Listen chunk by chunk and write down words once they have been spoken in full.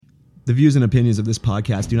The views and opinions of this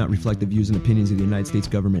podcast do not reflect the views and opinions of the United States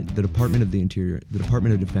government, the Department of the Interior, the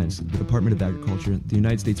Department of Defense, the Department of Agriculture, the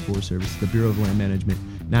United States Forest Service, the Bureau of Land Management,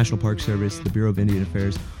 National Park Service, the Bureau of Indian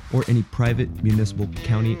Affairs, or any private, municipal,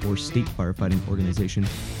 county, or state firefighting organization,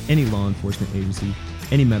 any law enforcement agency,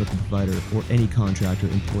 any medical provider, or any contractor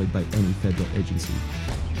employed by any federal agency.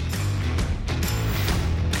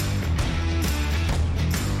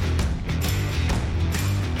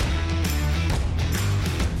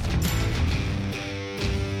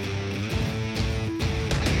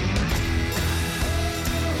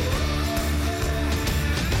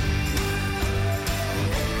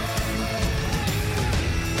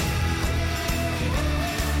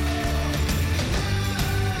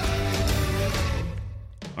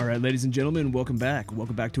 Ladies and gentlemen, welcome back.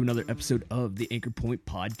 Welcome back to another episode of the Anchor Point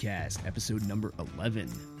Podcast, episode number 11.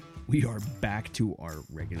 We are back to our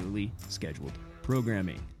regularly scheduled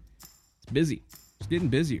programming. It's busy. It's getting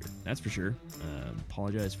busier, that's for sure.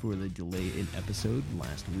 Apologize for the delay in episode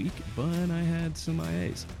last week, but I had some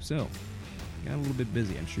IAs, so got a little bit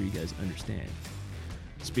busy. I'm sure you guys understand.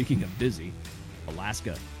 Speaking of busy,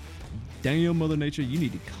 Alaska. Damn, Mother Nature, you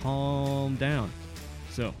need to calm down.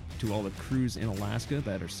 So, to all the crews in Alaska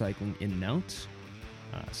that are cycling in and out,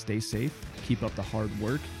 stay safe, keep up the hard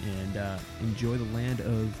work, and enjoy the land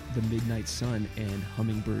of the midnight sun and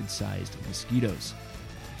hummingbird-sized mosquitoes.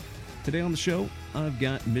 Today on the show, I've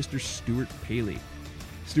got Mr. Stuart Palley.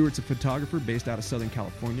 Stuart's a photographer based out of Southern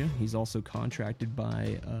California. He's also contracted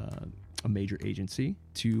by a major agency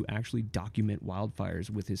to actually document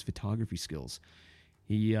wildfires with his photography skills.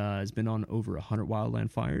 He has been on over 100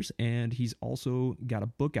 wildland fires, and he's also got a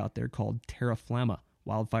book out there called Terra Flamma,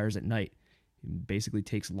 Wildfires at Night. It basically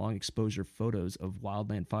takes long exposure photos of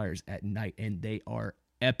wildland fires at night, and they are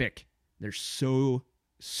epic. They're so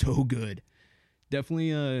good.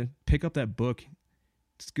 Definitely pick up that book.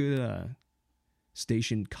 It's good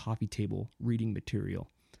station coffee table reading material.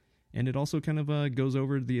 And it also kind of goes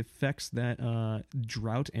over the effects that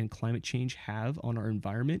drought and climate change have on our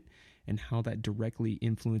environment, and how that directly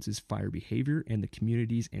influences fire behavior and the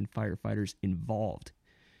communities and firefighters involved.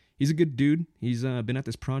 He's a good dude. He's been at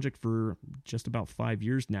this project for just about 5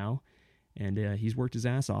 years now, and he's worked his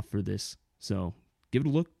ass off for this. So give it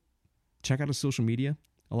a look. Check out his social media.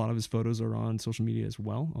 A lot of his photos are on social media as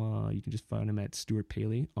well. You can just find him at Stuart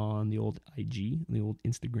Palley on the old IG, on the old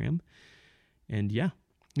Instagram. And yeah,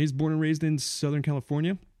 he's born and raised in Southern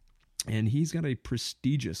California, and he's got a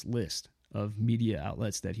prestigious list of media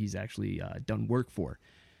outlets that he's actually done work for.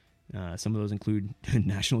 Some of those include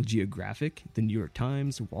National Geographic, the New York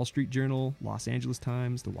Times, Wall Street Journal, Los Angeles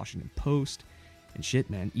Times, the Washington Post, and shit,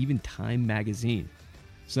 man, even Time Magazine.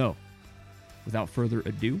 So, without further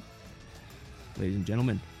ado, ladies and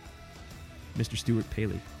gentlemen, Mr. Stuart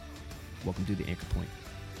Palley, welcome to the Anchor Point.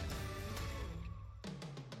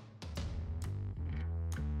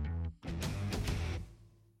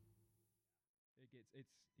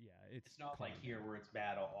 It's not like here where it's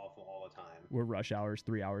bad awful all the time. We're rush hours,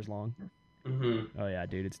 3 hours long. Mm-hmm. Oh yeah,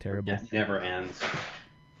 dude, it's terrible. It never ends.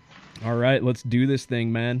 All right, let's do this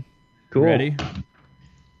thing, man. Cool. Ready?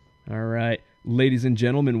 All right. Ladies and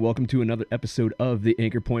gentlemen, welcome to another episode of the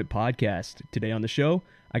Anchor Point Podcast. Today on the show,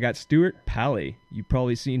 I got Stuart Palley. You've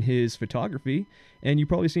probably seen his photography, and you've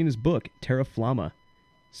probably seen his book, Terra Flamma.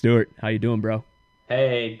 Stuart, how you doing, bro?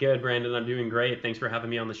 Hey, good, Brandon. I'm doing great. Thanks for having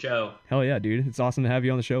me on the show. Hell yeah, dude. It's awesome to have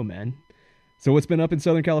you on the show, man. So what's been up in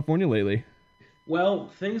Southern California lately? Well,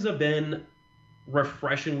 things have been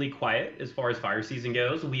refreshingly quiet as far as fire season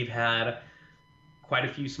goes. We've had quite a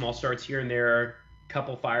few small starts here and there, a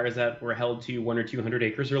couple fires that were held to 100 or 200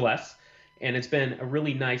 acres or less. And it's been a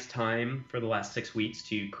really nice time for the last 6 weeks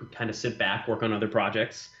to kind of sit back, work on other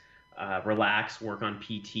projects, relax, work on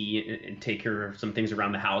PT, and take care of some things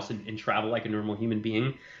around the house and travel like a normal human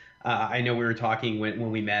being. I know we were talking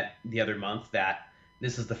when we met the other month that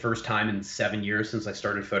this is the first time in 7 years since I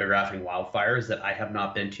started photographing wildfires that I have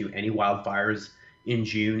not been to any wildfires in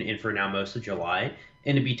June and for now most of July.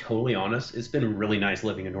 And to be totally honest, it's been really nice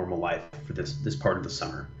living a normal life for this part of the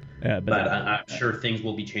summer. Yeah, but I'm sure things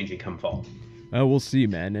will be changing come fall. We'll see,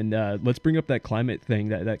 man. And let's bring up that climate thing,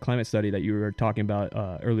 that climate study that you were talking about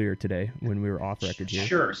earlier today when we were off record here.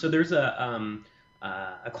 Sure. So there's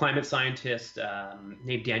a climate scientist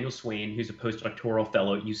named Daniel Swain, who's a postdoctoral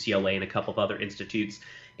fellow at UCLA and a couple of other institutes.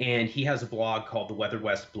 And he has a blog called the Weather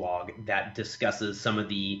West blog that discusses some of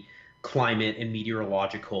the climate and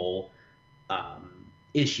meteorological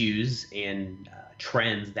issues and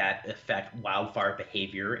trends that affect wildfire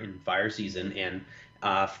behavior in fire season. And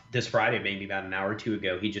this Friday, maybe about an hour or two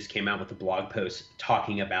ago, he just came out with a blog post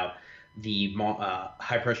talking about the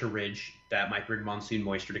high pressure ridge that might bring monsoon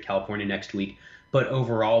moisture to California next week. But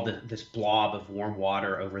overall, this blob of warm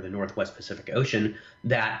water over the Northwest Pacific Ocean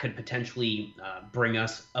that could potentially bring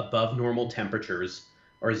us above normal temperatures,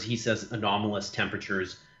 or as he says, anomalous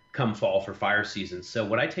temperatures come fall for fire season. So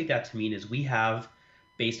what I take that to mean is we have,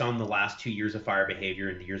 based on the last 2 years of fire behavior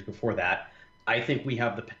and the years before that, I think we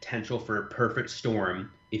have the potential for a perfect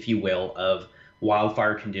storm, if you will, of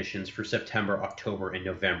wildfire conditions for September, October, and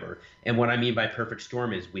November. And what I mean by perfect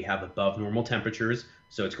storm is we have above normal temperatures,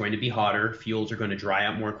 so it's going to be hotter, fuels are going to dry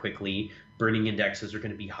out more quickly, burning indexes are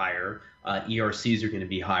going to be higher, ERCs are going to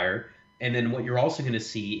be higher. And then what you're also going to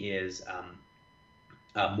see is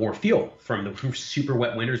more fuel from the super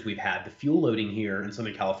wet winters we've had. The fuel loading here in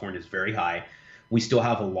Southern California is very high. We still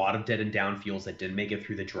have a lot of dead and down fuels that didn't make it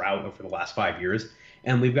through the drought over the last 5 years.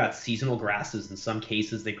 And we've got seasonal grasses. In some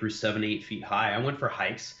cases, they grew 7, 8 feet high. I went for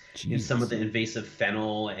hikes, and some of the invasive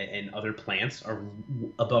fennel and other plants are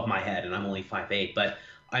above my head, and I'm only 5'8". But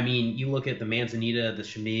I mean, you look at the manzanita, the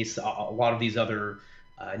chamise, a lot of these other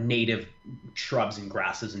native shrubs and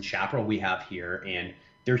grasses and chaparral we have here, and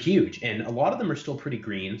they're huge. And a lot of them are still pretty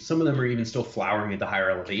green. Some of them are even still flowering at the higher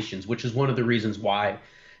elevations, which is one of the reasons why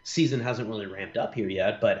season hasn't really ramped up here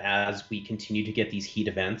yet. But as we continue to get these heat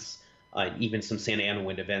events, even some Santa Ana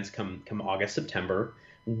wind events come August, September,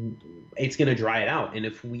 it's going to dry it out. And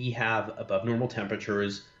if we have above normal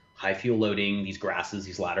temperatures, high fuel loading, these grasses,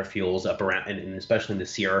 these ladder fuels up around, and especially in the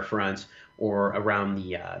Sierra front or around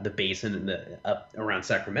the basin and up around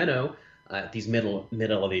Sacramento, these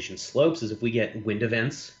mid elevation slopes, is if we get wind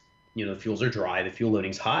events, the fuels are dry, the fuel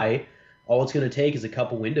loading's high. All it's going to take is a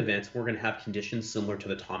couple wind events. We're going to have conditions similar to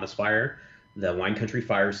the Thomas Fire, the Wine Country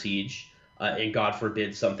Fire Siege, and God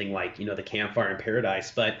forbid something like, the Camp Fire in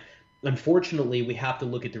Paradise. But unfortunately, we have to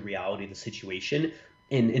look at the reality of the situation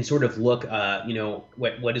and sort of look,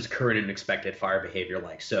 what is current and expected fire behavior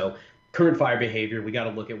like. So current fire behavior, we got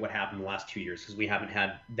to look at what happened the last 2 years, because we haven't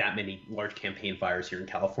had that many large campaign fires here in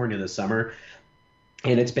California this summer.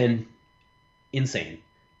 And it's been insane.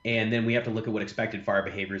 And then we have to look at what expected fire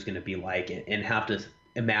behavior is going to be like and have to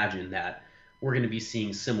imagine that we're going to be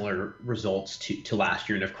seeing similar results to last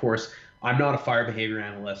year. And of course, I'm not a fire behavior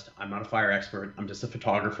analyst. I'm not a fire expert. I'm just a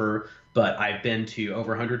photographer. But I've been to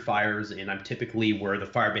over 100 fires, and I'm typically where the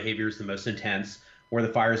fire behavior is the most intense, where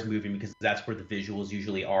the fire is moving, because that's where the visuals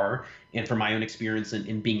usually are. And from my own experience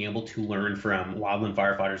in being able to learn from wildland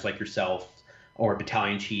firefighters like yourself, or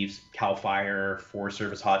battalion chiefs, CAL FIRE, Forest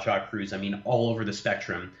Service hotshot crews, I mean, all over the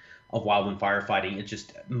spectrum of wildland firefighting. It's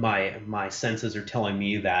just my senses are telling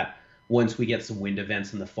me that once we get some wind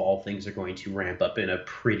events in the fall, things are going to ramp up in a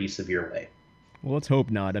pretty severe way. Well, let's hope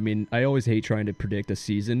not. I mean, I always hate trying to predict a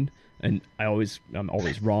season, and I'm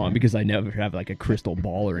always wrong because I never have like a crystal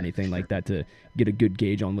ball or anything like that to get a good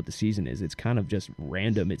gauge on what the season is. It's kind of just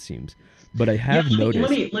random, it seems. But I have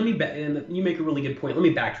noticed. Let me and you make a really good point. Let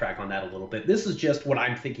me backtrack on that a little bit. This is just what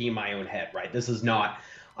I'm thinking in my own head, right? This is not.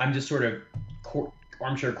 I'm just sort of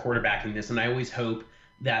armchair quarterbacking this, and I always hope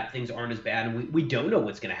that things aren't as bad. And we don't know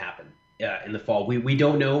what's going to happen in the fall. We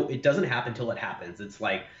don't know. It doesn't happen until it happens. It's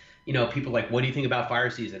like, people are like, what do you think about fire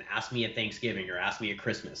season? Ask me at Thanksgiving or ask me at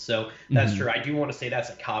Christmas. So that's true. I do want to say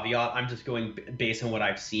that's a caveat. I'm just going based on what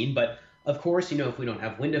I've seen. But of course, if we don't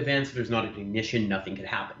have wind events, if there's not an ignition, nothing could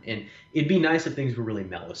happen. And it'd be nice if things were really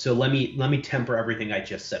mellow. So let me temper everything I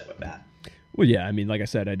just said with that. Well, yeah, I mean, like I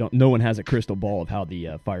said, no one has a crystal ball of how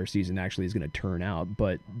the fire season actually is going to turn out.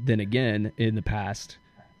 But then again, in the past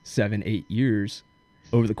 7, 8 years,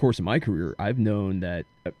 over the course of my career, I've known that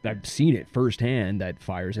I've seen it firsthand that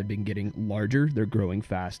fires have been getting larger, they're growing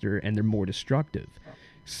faster, and they're more destructive.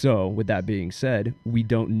 So with that being said, we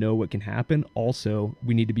don't know what can happen. Also,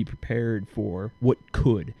 we need to be prepared for what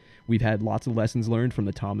could. We've had lots of lessons learned from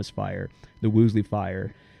the Thomas Fire, the Woolsey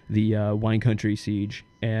Fire, the Wine Country Siege,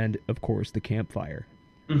 and of course the Camp Fire.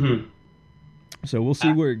 Mm-hmm. So we'll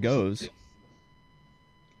see where it goes.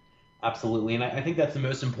 Absolutely, and I think that's the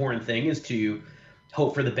most important thing, is to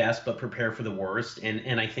hope for the best but prepare for the worst.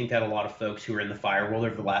 And I think that a lot of folks who are in the fire world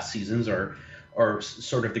over the last seasons are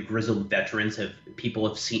sort of the grizzled veterans. People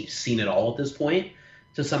have seen it all at this point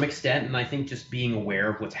to some extent. And I think just being aware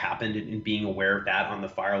of what's happened and being aware of that on the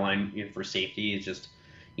fire line for safety is just,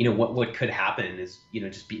 what could happen is,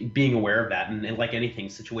 just being aware of that. And like anything,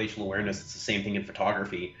 situational awareness, it's the same thing in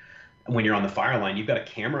photography. When you're on the fire line, you've got a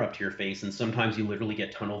camera up to your face, and sometimes you literally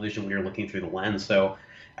get tunnel vision when you're looking through the lens. So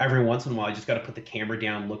every once in a while, you just got to put the camera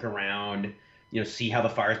down, look around, see how the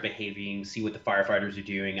fire's behaving, see what the firefighters are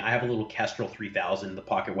doing. I have a little Kestrel 3000, the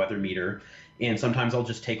pocket weather meter, and sometimes I'll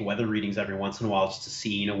just take weather readings every once in a while just to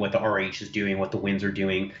see, what the RH is doing, what the winds are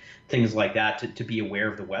doing, things like that, to be aware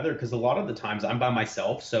of the weather. Because a lot of the times I'm by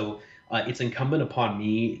myself, so it's incumbent upon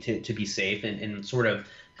me to be safe, and sort of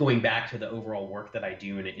going back to the overall work that I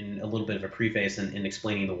do in a little bit of a preface and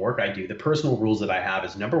explaining the work I do. The personal rules that I have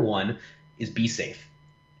is, number one is be safe.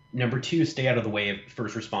 Number two, stay out of the way of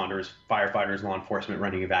first responders, firefighters, law enforcement,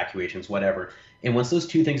 running evacuations, whatever. And once those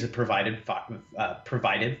two things have been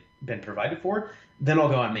provided for, then I'll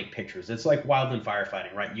go out and make pictures. It's like wildland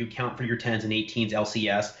firefighting, right? You count for your 10s and 18s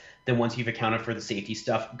LCS. Then once you've accounted for the safety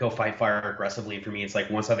stuff, go fight fire aggressively. And for me, it's like,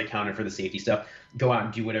 once I've accounted for the safety stuff, go out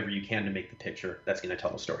and do whatever you can to make the picture that's going to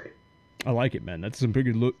tell the story. I like it, man. That's some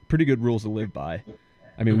pretty good rules to live by.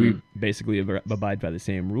 I mean, we basically abide by the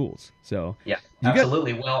same rules. So yeah,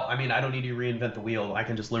 absolutely. Well, I mean, I don't need to reinvent the wheel. I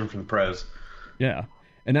can just learn from the pros. Yeah,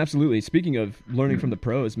 and absolutely. Speaking of learning from the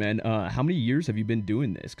pros, man, how many years have you been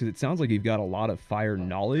doing this? Because it sounds like you've got a lot of fire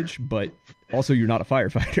knowledge, but also you're not a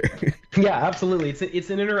firefighter. Yeah, absolutely. It's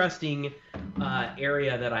an interesting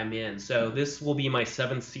area that I'm in. So this will be my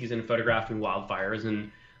 7th season photographing wildfires,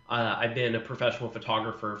 and I've been a professional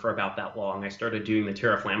photographer for about that long. I started doing the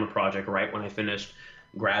Terra Flamma project right when I finished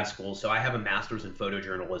grad school. So I have a master's in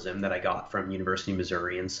photojournalism that I got from University of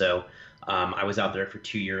Missouri. And so I was out there for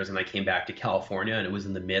 2 years, and I came back to California, and it was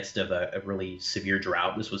in the midst of a really severe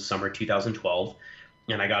drought. This was summer 2012.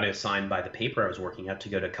 And I got assigned by the paper I was working at to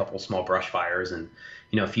go to a couple small brush fires, and,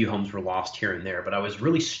 a few homes were lost here and there. But I was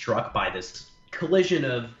really struck by this collision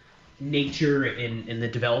of nature and the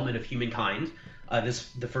development of humankind.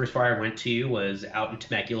 The first fire I went to was out in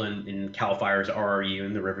Temecula in Cal Fire's RRU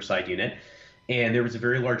in the Riverside unit. And there was a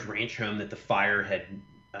very large ranch home that the fire had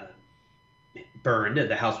burned.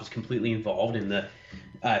 The house was completely involved, and the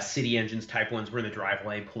city engines type 1s were in the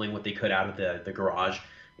driveway pulling what they could out of the garage.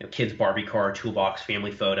 Kids' Barbie car, toolbox,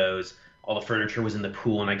 family photos. All the furniture was in the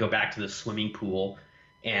pool, and I go back to the swimming pool,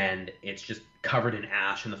 and it's just covered in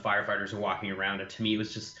ash, and the firefighters are walking around. And to me, it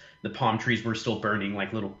was just the palm trees were still burning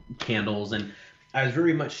like little candles. And I was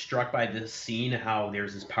very much struck by this scene, how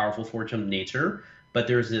there's this powerful force of nature, but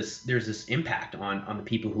there's this impact on the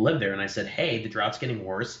people who live there. And I said, hey, the drought's getting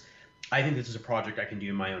worse. I think this is a project I can do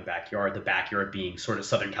in my own backyard, the backyard being sort of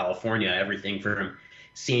Southern California, everything from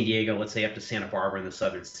San Diego, let's say, up to Santa Barbara in the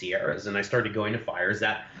Southern Sierras. And I started going to fires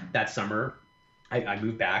that summer. I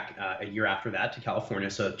moved back a year after that to California.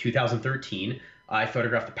 So 2013, I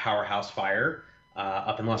photographed the Powerhouse Fire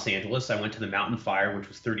up in Los Angeles. I went to the Mountain Fire, which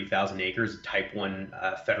was 30,000 acres, a type 1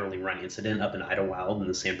 federally run incident up in Idlewild in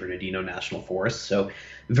the San Bernardino National Forest. So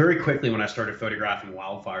very quickly, when I started photographing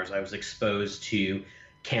wildfires, I was exposed to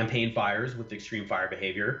campaign fires with extreme fire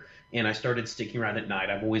behavior, and I started sticking around at night.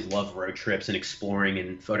 I've always loved road trips and exploring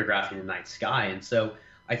and photographing the night sky. And so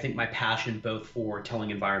I think my passion both for telling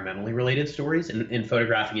environmentally related stories and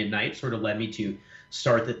photographing at night sort of led me to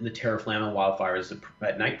start the Terra Flamma Wildfires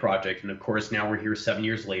at Night project. And of course, now we're here 7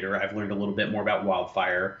 years later. I've learned a little bit more about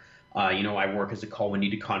wildfire. I work as a call when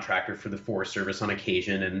needed contractor for the Forest Service on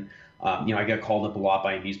occasion. And, I get called up a lot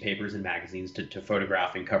by newspapers and magazines to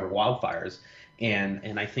photograph and cover wildfires.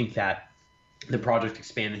 And I think that the project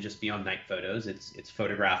expanded just beyond night photos. It's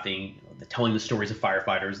photographing, telling the stories of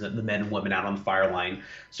firefighters, the men and women out on the fire line,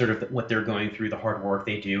 sort of what they're going through, the hard work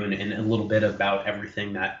they do, and a little bit about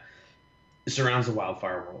everything that surrounds the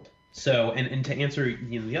wildfire world. So, and to answer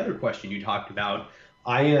the other question you talked about,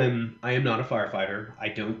 I am not a firefighter. I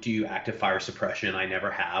don't do active fire suppression. I never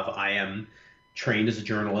have. I am trained as a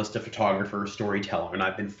journalist, a photographer, a storyteller, and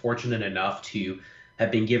I've been fortunate enough to have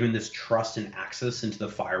been given this trust and access into the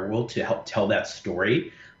fire world to help tell that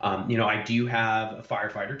story. I do have a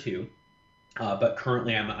firefighter too, but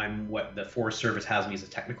currently I'm what the Forest Service has me as a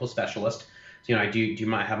technical specialist. So,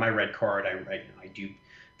 I have my red card. I do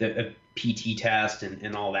the PT test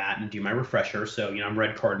and all that, and do my refresher. So, I'm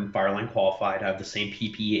red card and fireline qualified. I have the same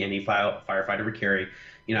PPE any firefighter would carry.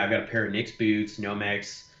 I've got a pair of Nix boots,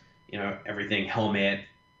 Nomex, everything, helmet,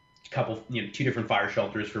 couple, 2 different fire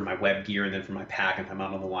shelters for my web gear, and then for my pack if I'm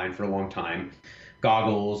out on the line for a long time,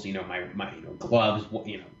 goggles, my gloves,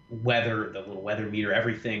 weather, the little weather meter,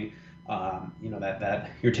 everything, that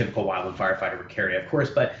your typical wildland firefighter would carry, of course.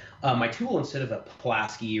 But my tool, instead of a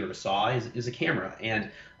Pulaski or a saw, is a camera. And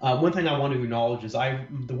one thing I want to acknowledge is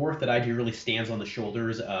the work that I do really stands on the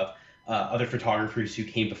shoulders of other photographers who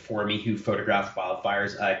came before me who photographed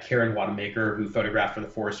wildfires. Karen Wademaker, who photographed for the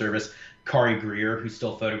Forest Service, Kari Greer, who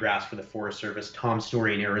still photographs for the Forest Service, Tom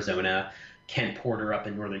Story in Arizona, Kent Porter up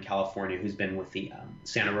in Northern California, who's been with the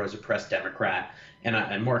Santa Rosa Press Democrat,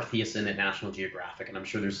 and Mark Thiessen at National Geographic, and I'm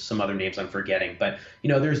sure there's some other names I'm forgetting. But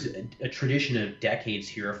there's a tradition of decades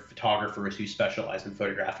here of photographers who specialize in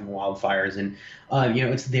photographing wildfires, and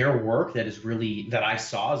it's their work that I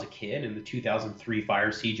saw as a kid in the 2003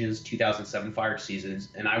 fire sieges, 2007 fire seasons,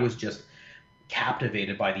 and I was just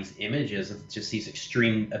captivated by these images of just these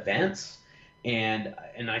extreme events. And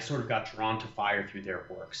I sort of got drawn to fire through their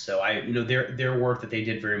work. So their work that they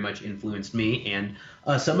did very much influenced me, and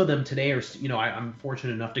some of them today are I'm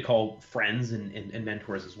fortunate enough to call friends and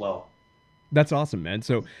mentors as well. That's awesome, man.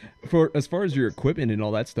 So as far as your equipment and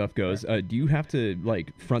all that stuff goes, do you have to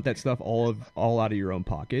like front that stuff all out of your own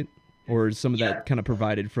pocket, or is some of that kind of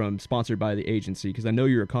provided from sponsored by the agency? Because I know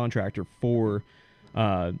you're a contractor for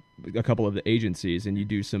a couple of the agencies, and you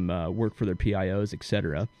do some work for their PIOs,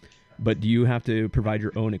 etc. But do you have to provide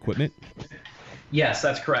your own equipment? Yes,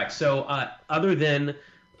 that's correct. So other than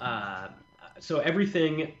so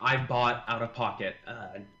everything I bought out of pocket.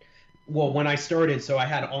 Well, when I started, so I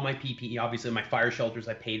had all my PPE, obviously my fire shelters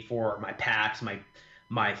I paid for, my packs,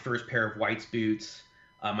 my first pair of White's boots,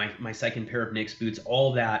 my second pair of Nick's boots,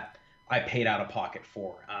 all that I paid out of pocket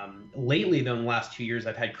for. Lately, though, in the last 2 years,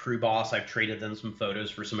 I've had Crew Boss. I've traded them some photos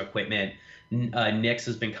for some equipment. Nick's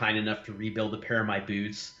has been kind enough to rebuild a pair of my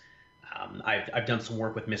boots. I've done some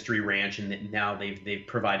work with Mystery Ranch, and now they've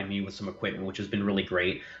provided me with some equipment, which has been really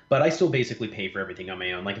great. But I still basically pay for everything on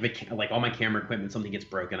my own. Like like all my camera equipment, something gets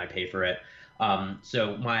broken, I pay for it.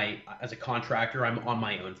 So as a contractor, I'm on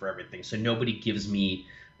my own for everything. So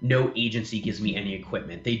no agency gives me any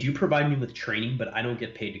equipment. They do provide me with training, but I don't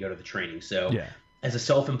get paid to go to the training. So as a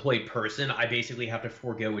self-employed person, I basically have to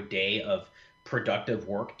forego a day of productive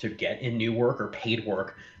work to get in new work or paid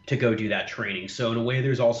work to go do that training. So in a way,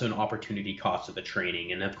 there's also an opportunity cost of the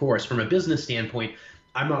training. And of course, from a business standpoint,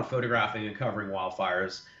 I'm not photographing and covering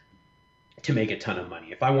wildfires to make a ton of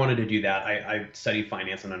money. If I wanted to do that, I studied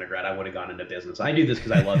finance in undergrad, I would have gone into business. I do this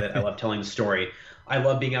because I love it. I love telling the story. I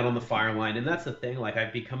love being out on the fire line. And that's the thing, like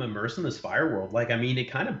I've become immersed in this fire world. Like, I mean, it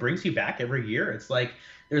kind of brings you back every year. It's like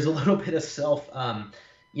there's a little bit of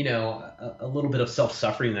a little bit of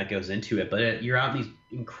self-suffering that goes into it, but you're out in these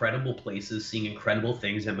incredible places, seeing incredible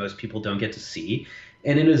things that most people don't get to see.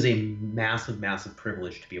 And it is a massive, massive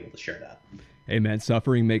privilege to be able to share that. Hey man,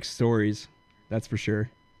 suffering makes stories. That's for sure.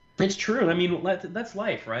 It's true. I mean, that's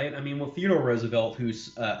life, right? I mean, well, Theodore Roosevelt,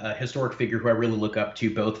 who's a historic figure who I really look up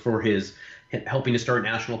to, both for his helping to start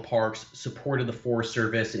national parks, support of the Forest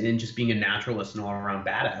Service, and just being a naturalist and all-around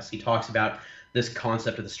badass. He talks about this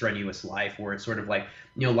concept of the strenuous life, where it's sort of like,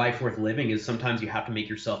 life worth living is sometimes you have to make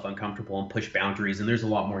yourself uncomfortable and push boundaries, and there's a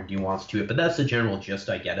lot more nuance to it, but that's the general gist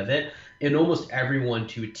I get of it. And almost everyone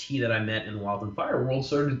to a T that I met in the wild and fire world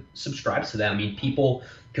sort of subscribes to that. I mean, people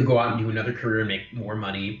could go out and do another career and make more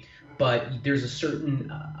money, but there's a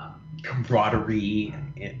certain camaraderie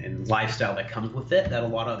and lifestyle that comes with it that a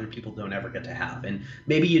lot of other people don't ever get to have. And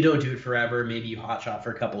maybe you don't do it forever. Maybe you hotshot for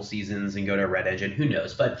a couple seasons and go to a red engine. Who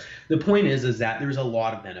knows? But the point is that there's a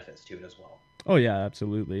lot of benefits to it as well. Oh yeah,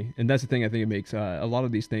 absolutely. And that's the thing. I think it makes a lot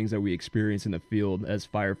of these things that we experience in the field as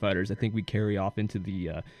firefighters, I think we carry off into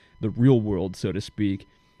the real world, so to speak,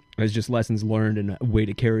 as just lessons learned and a way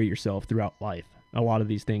to carry yourself throughout life. A lot of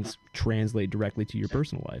these things translate directly to your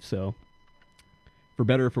personal life. So for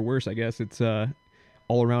better or for worse, I guess it's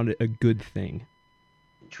all around a good thing.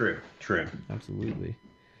 True. Absolutely.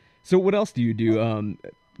 So what else do you do?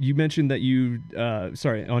 You mentioned that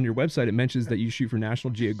on your website, it mentions that you shoot for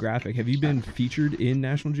National Geographic. Have you been featured in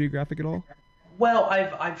National Geographic at all? Well,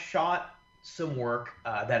 I've shot some work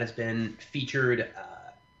that has been featured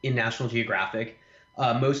in National Geographic.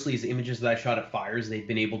 Mostly as images that I shot at fires. They've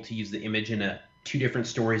been able to use the image in two different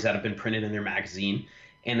stories that have been printed in their magazine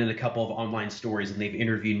and in a couple of online stories. And they've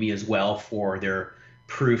interviewed me as well for their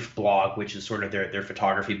Proof blog, which is sort of their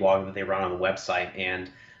photography blog that they run on the website. And,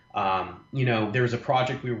 there was a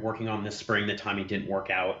project we were working on this spring. The timing didn't work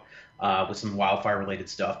out with some wildfire related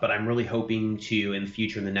stuff, but I'm really hoping to, in the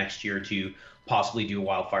future, in the next year, to possibly do a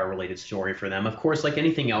wildfire related story for them. Of course, like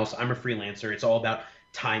anything else, I'm a freelancer. It's all about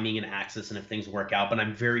timing and access and if things work out, but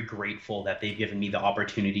I'm very grateful that they've given me the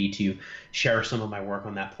opportunity to share some of my work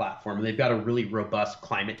on that platform. And they've got a really robust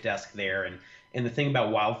climate desk there. And the thing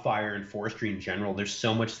about wildfire and forestry in general, there's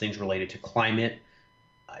so much things related to climate,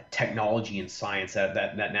 technology, and science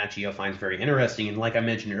that Nat Geo finds very interesting. And like I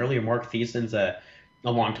mentioned earlier, Mark Thiessen's a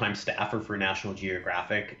longtime staffer for National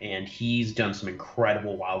Geographic, and he's done some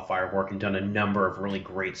incredible wildfire work and done a number of really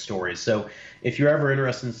great stories. So if you're ever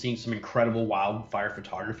interested in seeing some incredible wildfire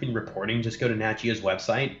photography and reporting, just go to Nat Geo's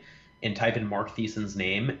website and type in Mark Thiessen's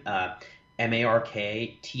name.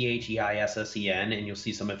 MarkTheisen, and you'll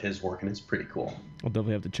see some of his work, and it's pretty cool. I'll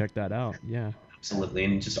definitely have to check that out. Yeah. Absolutely,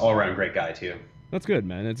 and just all around great guy too. That's good,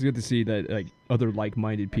 man. It's good to see that like other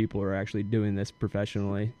like-minded people are actually doing this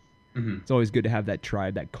professionally. Mm-hmm. It's always good to have that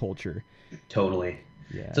tribe, that culture. Totally.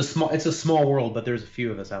 Yeah. It's a small world, but there's a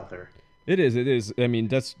few of us out there. It is. It is. I mean,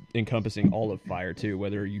 that's encompassing all of fire too.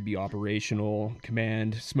 Whether you be operational,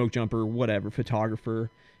 command, smoke jumper, whatever, photographer.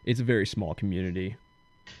 It's a very small community.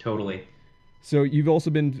 Totally. So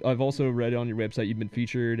I've also read on your website, you've been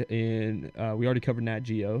featured in, we already covered Nat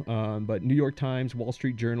Geo, but New York Times, Wall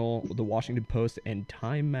Street Journal, The Washington Post, and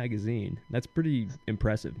Time Magazine. That's pretty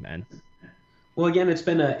impressive, man. Well, again, it's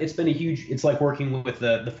been a huge. It's like working with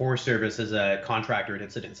the Forest Service as a contractor at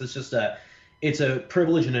incidents. It's a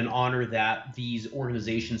privilege and an honor that these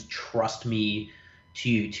organizations trust me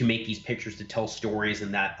to make these pictures, to tell stories,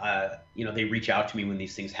 and that they reach out to me when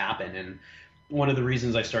these things happen. And one of the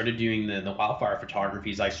reasons I started doing the wildfire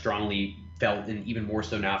photography is I strongly felt, and even more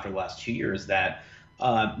so now after the last 2 years, that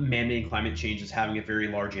man-made climate change is having a very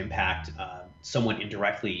large impact, somewhat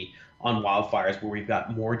indirectly, on wildfires, where we've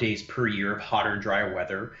got more days per year of hotter and drier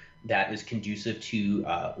weather that is conducive to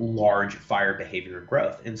large fire behavior and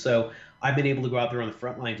growth. And so I've been able to go out there on the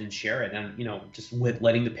front lines and share it, and just with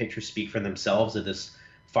letting the pictures speak for themselves of this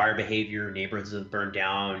fire behavior, neighborhoods that have burned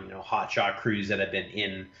down, hotshot crews that have been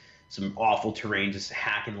in some awful terrain, just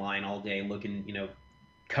hacking line all day, looking,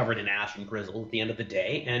 covered in ash and grizzle at the end of the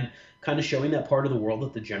day, and kind of showing that part of the world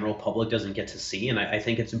that the general public doesn't get to see. And I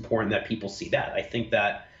think it's important that people see that. I think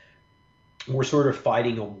that we're sort of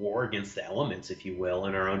fighting a war against the elements, if you will,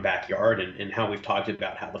 in our own backyard, and how we've talked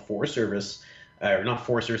about how the Forest Service, or not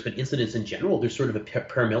Forest Service, but incidents in general, there's sort of a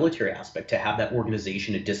paramilitary aspect to have that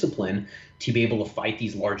organization and discipline to be able to fight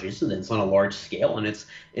these large incidents on a large scale. And it's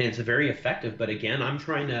very effective. But again, I'm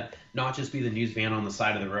trying to not just be the news van on the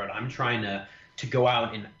side of the road. I'm trying to go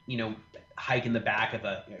out and, hike in the back of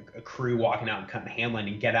a crew walking out and cutting handline,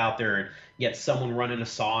 and get out there and get someone running a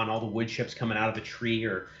saw and all the wood chips coming out of a tree,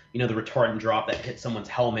 or, the retardant drop that hit someone's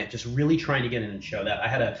helmet, just really trying to get in and show that. I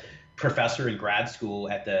had a professor in grad school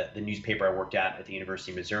at the newspaper I worked at the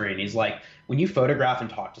University of Missouri, and he's like, when you photograph and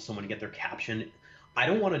talk to someone to get their caption, I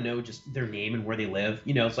don't want to know just their name and where they live.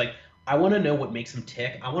 It's like, I want to know what makes them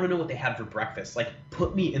tick. I want to know what they had for breakfast. Like,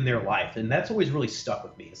 put me in their life. And that's always really stuck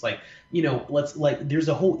with me. It's like, there's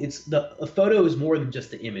a whole, a photo is more than just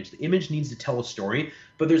the image. The image needs to tell a story,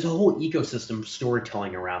 but there's a whole ecosystem of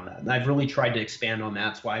storytelling around that. And I've really tried to expand on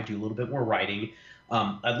that. That's why I do a little bit more writing.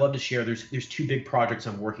 I'd love to share. There's two big projects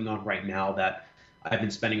I'm working on right now that I've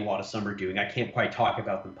been spending a lot of summer doing. I can't quite talk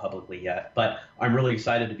about them publicly yet, but I'm really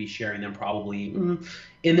excited to be sharing them probably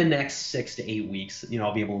in the next 6 to 8 weeks.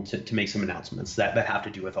 I'll be able to make some announcements that have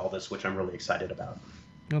to do with all this, which I'm really excited about.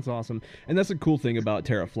 That's awesome. And that's the cool thing about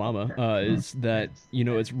Terra Flamma, is that,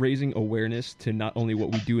 it's raising awareness to not only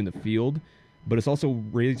what we do in the field, but it's also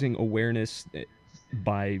raising awareness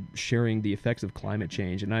by sharing the effects of climate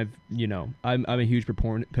change. And I'm a huge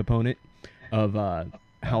proponent of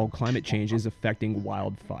how climate change is affecting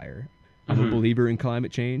wildfire. I'm a believer in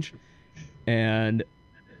climate change, and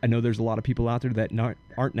I know there's a lot of people out there that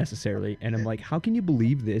aren't necessarily, and I'm like, how can you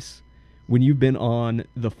believe this when you've been on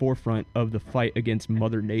the forefront of the fight against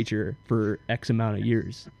Mother Nature for X amount of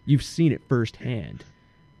years? You've seen it firsthand.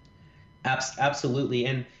 Absolutely.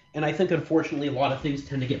 And I think, unfortunately, a lot of things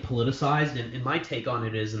tend to get politicized, and my take on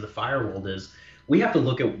it is, in the fire world, is we have to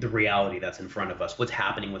look at the reality that's in front of us, what's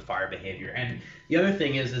happening with fire behavior. And the other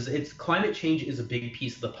thing is it's climate change is a big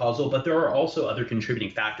piece of the puzzle, but there are also other contributing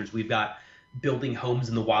factors. We've got building homes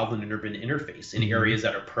in the wildland and urban interface in areas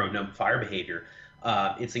that are prone to fire behavior.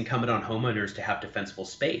 It's incumbent on homeowners to have defensible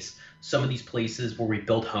space. Some of these places where we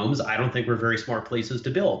build homes, I don't think we're very smart places to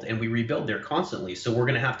build, and we rebuild there constantly. So we're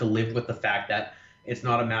going to have to live with the fact that it's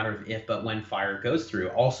not a matter of if, but when fire goes through.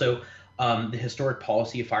 Also, the historic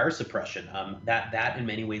policy of fire suppression, that in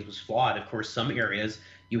many ways was flawed. Of course, some areas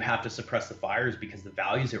you have to suppress the fires because the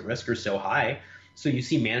values at risk are so high. So you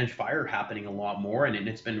see managed fire happening a lot more, and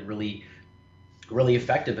it's been really, really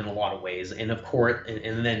effective in a lot of ways. And of course,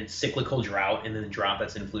 and then cyclical drought, and then the drought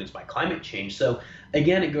that's influenced by climate change. So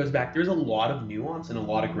again, it goes back, there's a lot of nuance and a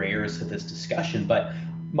lot of gray areas to this discussion, but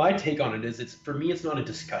my take on it is, for me, it's not a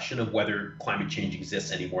discussion of whether climate change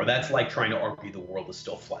exists anymore. That's like trying to argue the world is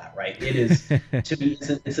still flat, right? It is, to me,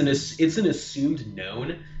 it's an assumed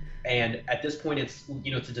known. And at this point, it's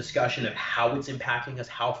a discussion of how it's impacting us,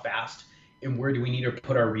 how fast, and where do we need to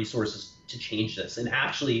put our resources to change this. And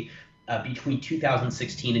actually, between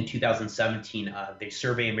 2016 and 2017, they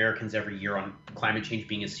survey Americans every year on climate change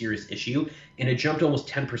being a serious issue, and it jumped almost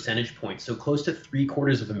 10 percentage points. So close to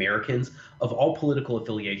 3/4 of Americans of all political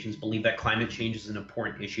affiliations believe that climate change is an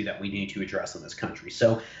important issue that we need to address in this country.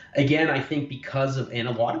 So again, I think because of, and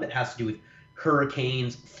a lot of it has to do with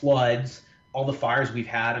hurricanes, floods, all the fires we've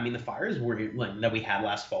had. I mean, the fires that we had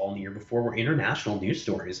last fall and the year before were international news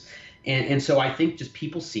stories. And so I think just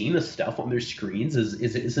people seeing this stuff on their screens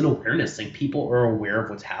is an awareness thing. People are aware of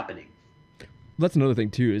what's happening. That's another thing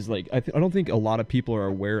too, is like I don't think a lot of people are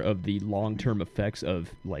aware of the long-term effects of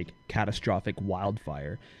like catastrophic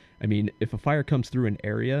wildfire. I mean, if a fire comes through an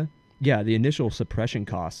area, yeah, the initial suppression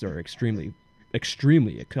costs are extremely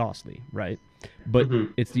costly, right? But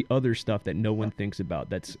it's the other stuff that no one thinks about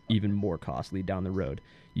that's even more costly down the road.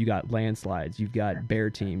 You got landslides, you've got bear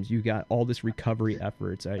teams, you got all this recovery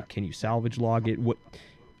efforts. Can you salvage log it?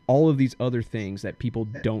 All of these other things that people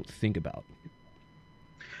don't think about.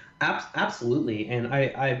 Absolutely. And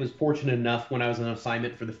I was fortunate enough when I was on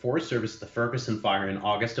assignment for the Forest Service, the Ferguson fire in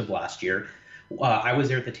August of last year. I was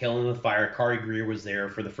there at the tail end of the fire. Kari Greer was there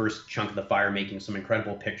for the first chunk of the fire, making some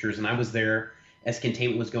incredible pictures. And I was there as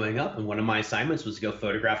containment was going up. And one of my assignments was to go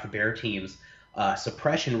photograph the bear teams,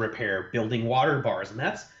 suppression repair, building water bars. And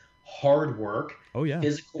that's hard work,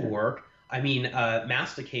 physical work. I mean,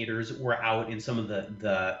 masticators were out in some of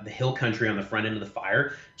the hill country on the front end of the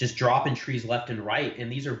fire, just dropping trees left and right. And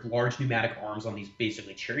these are large pneumatic arms on these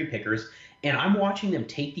basically cherry pickers. And I'm watching them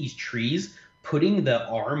take these trees, putting the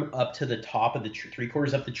arm up to the top of the tree,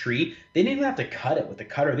 3/4 up the tree. They didn't even have to cut it with the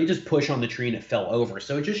cutter. They just push on the tree and it fell over.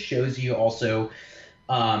 So it just shows you also,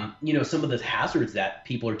 some of the hazards that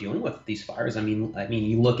people are dealing with these fires. I mean,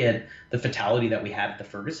 you look at the fatality that we had at the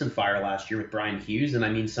Ferguson fire last year with Brian Hughes, and I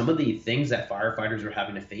mean, some of the things that firefighters are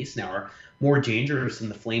having to face now are more dangerous than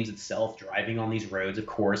the flames itself, driving on these roads, of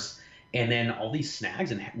course, and then all these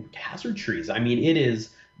snags and hazard trees. I mean,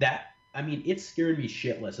 it scared me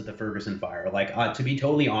shitless at the Ferguson fire. Like, to be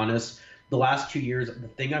totally honest, the last 2 years, the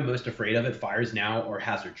thing I'm most afraid of at fires now are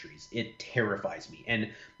hazard trees. It terrifies me. And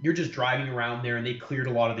you're just driving around there, and they cleared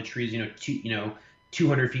a lot of the trees,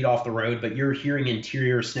 200 feet off the road, but you're hearing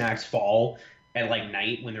interior snags fall at like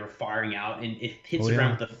night when they're firing out, and it hits the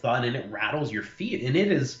ground with a thud, and it rattles your feet, and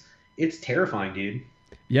it's terrifying, dude.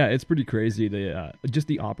 Yeah, it's pretty crazy. Just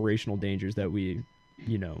the operational dangers that we,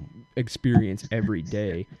 experience every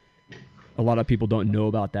day. A lot of people don't know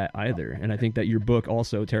about that either. And I think that your book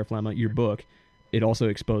also, Terra Flamma, it also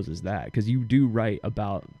exposes that, because you do write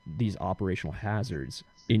about these operational hazards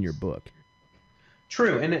in your book.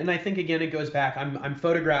 True. And I think, again, it goes back. I'm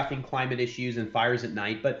photographing climate issues and fires at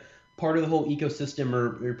night, but part of the whole ecosystem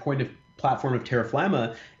or point of platform of Terra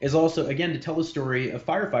Flamma is also, again, to tell the story of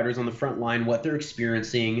firefighters on the front line, what they're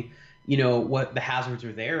experiencing, what the hazards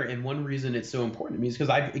are there. And one reason it's so important to me is because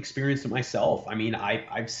I've experienced it myself. I mean,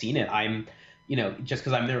 I've seen it. Just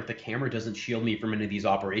because I'm there with the camera doesn't shield me from any of these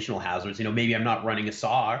operational hazards. Maybe I'm not running a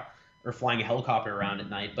saw or flying a helicopter around at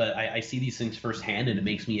night, but I see these things firsthand, and it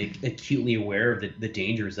makes me acutely aware of the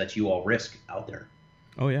dangers that you all risk out there.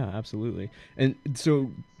 Oh yeah, absolutely. And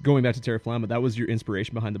so going back to Terra Flamma, that was your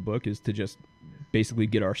inspiration behind the book, is to just basically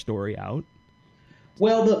get our story out?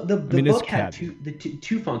 Well, the book had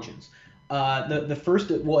two functions. The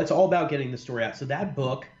first, it's all about getting the story out. So that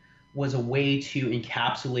book was a way to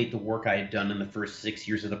encapsulate the work I had done in the first 6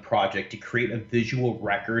 years of the project, to create a visual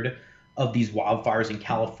record of these wildfires in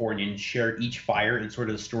California and share each fire and sort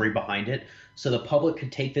of the story behind it, so the public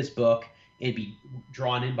could take this book and be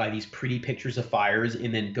drawn in by these pretty pictures of fires,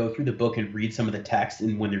 and then go through the book and read some of the text.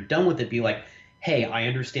 And when they're done with it, be like, hey, I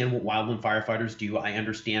understand what wildland firefighters do. I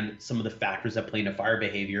understand some of the factors that play into fire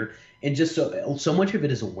behavior. And just so much of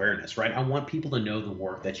it is awareness, right? I want people to know the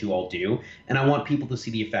work that you all do, and I want people to see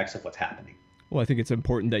the effects of what's happening. Well, I think it's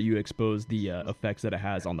important that you expose the effects that it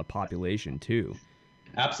has on the population too.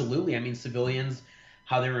 Absolutely. I mean, civilians,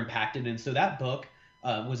 how they're impacted. And so that book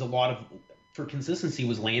was a lot of, for consistency,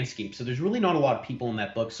 was landscape. So there's really not a lot of people in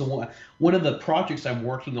that book. So one of the projects I'm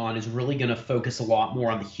working on is really going to focus a lot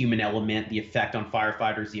more on the human element, the effect on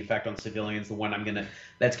firefighters, the effect on civilians, the one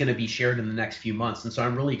that's going to be shared in the next few months. And so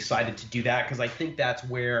I'm really excited to do that, because I think that's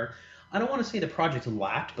where, I don't want to say the project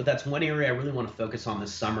lacked, but that's one area I really want to focus on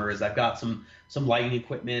this summer. Is I've got some lighting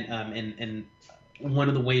equipment, and one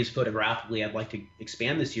of the ways photographically I'd like to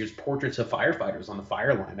expand this year is portraits of firefighters on the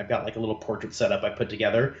fire line. I've got like a little portrait setup I put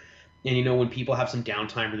together. And, when people have some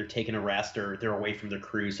downtime, or they're taking a rest, or they're away from their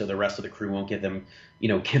crew, so the rest of the crew won't give them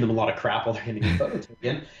a lot of crap while they're getting a photo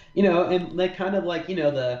taken, and like kind of like,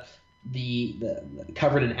 the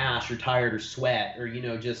covered in ash or tired or sweat, or,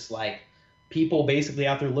 just like, people basically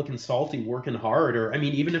out there looking salty, working hard, or I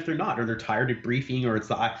mean, even if they're not, or they're tired at briefing, or it's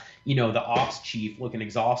the ops chief looking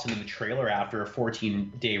exhausted in the trailer after a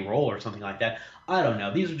 14-day roll or something like that. I don't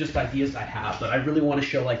know. These are just ideas I have, but I really want to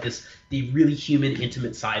show like the really human,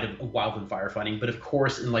 intimate side of wildland firefighting, but of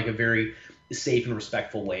course in like a very safe and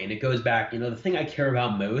respectful way. And it goes back, the thing I care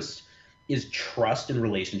about most is trust and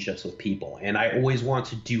relationships with people, and I always want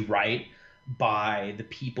to do right by the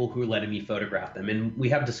people who are letting me photograph them. And we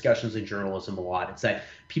have discussions in journalism a lot. It's that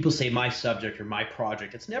people say my subject or my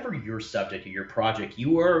project. It's never your subject or your project.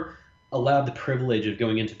 You are allowed the privilege of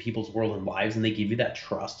going into people's world and lives, and they give you that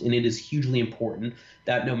trust. And it is hugely important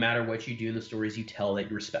that no matter what you do in the stories you tell, that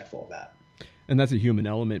you're respectful of that. And that's a human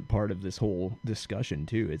element part of this whole discussion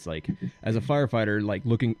too. It's like, as a firefighter, like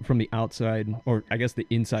looking from the outside, or I guess the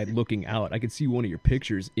inside looking out, I could see one of your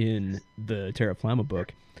pictures in the Terra Flamma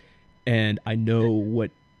book, and I know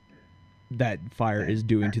what that fire is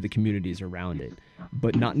doing to the communities around it,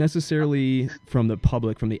 but not necessarily from the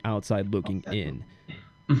public, from the outside looking in.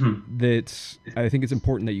 Mm-hmm. I think it's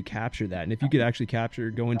important that you capture that. And if you could actually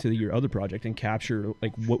go into your other project and capture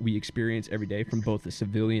like what we experience every day from both the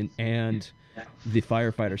civilian and the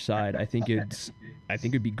firefighter side, I think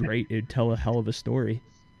it'd be great. It'd tell a hell of a story.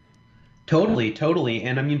 Totally.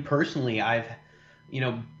 And I mean, personally, I've,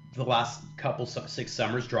 the last couple 6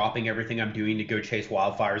 summers dropping everything I'm doing to go chase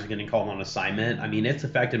wildfires and getting called on assignment. I mean, it's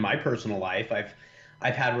affected my personal life.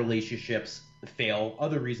 I've had relationships fail,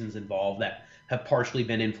 other reasons involved that have partially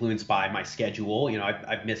been influenced by my schedule.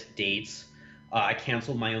 I've missed dates. I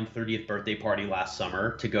canceled my own 30th birthday party last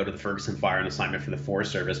summer to go to the Ferguson Fire on assignment for the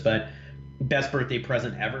Forest Service. But best birthday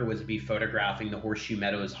present ever was to be photographing the Horseshoe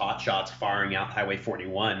Meadows hotshots firing out Highway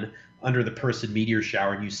 41 under the Perseid meteor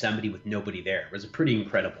shower in Yosemite with nobody there. It was pretty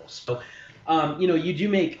incredible. So, you do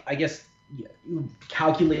make, I guess,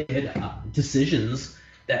 calculated decisions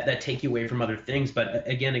that take you away from other things. But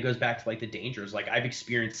again, it goes back to like the dangers. Like I've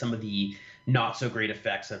experienced some of the not so great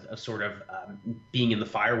effects of sort of being in the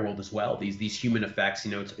fire world as well. These human effects,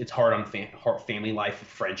 it's hard on family life,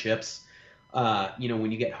 friendships.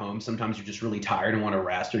 When you get home, sometimes you're just really tired and want to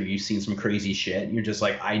rest, or you've seen some crazy shit and you're just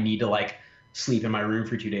like, I need to like sleep in my room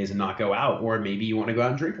for 2 days and not go out. Or maybe you want to go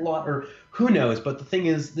out and drink a lot, or who knows. But the thing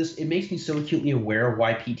is, it makes me so acutely aware of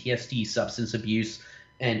why PTSD, substance abuse,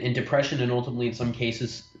 and depression, and ultimately in some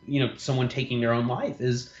cases, someone taking their own life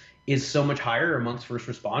is so much higher amongst first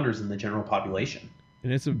responders than the general population.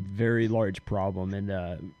 And it's a very large problem.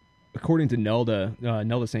 And according to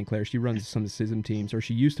Nelda St. Clair, she runs some of the CISM teams, or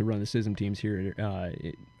she used to run the CISM teams here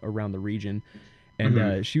around the region.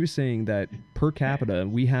 And she was saying that per capita,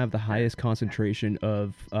 we have the highest concentration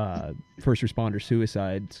of first responder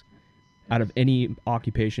suicides out of any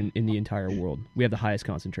occupation in the entire world. We have the highest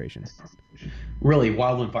concentration. Really?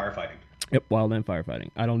 Wildland firefighting? Yep, wildland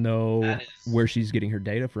firefighting. I don't know where she's getting her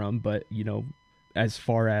data from, but, as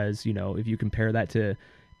far as, if you compare that to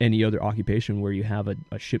any other occupation where you have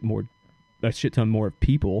a shit ton more of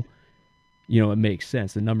people, it makes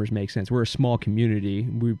sense. The numbers make sense. We're a small community.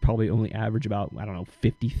 We probably only average about,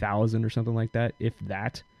 50,000 or something like that, if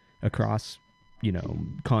that, across,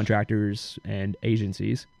 contractors and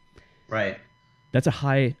agencies. Right. That's a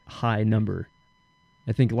high number.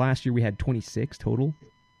 I think last year we had 26 total.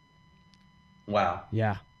 Wow.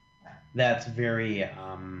 Yeah. That's very,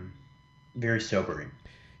 very sobering.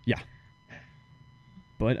 Yeah.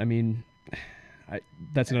 But I mean,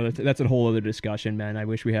 that's a whole other discussion, man. I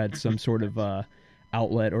wish we had some sort of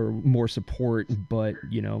outlet or more support, but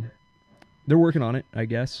they're working on it, I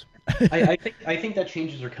guess. I think that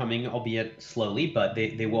changes are coming, albeit slowly, but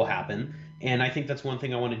they will happen. And I think that's one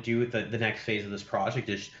thing I want to do with the next phase of this project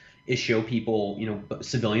is show people,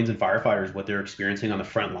 civilians and firefighters, what they're experiencing on the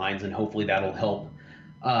front lines, and hopefully that'll help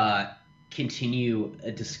continue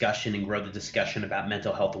a discussion and grow the discussion about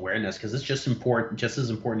mental health awareness, because it's just as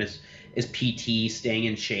important as PT, staying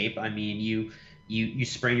in shape. I mean, you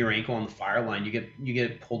sprain your ankle on the fire line, you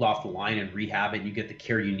get pulled off the line and rehab it, and you get the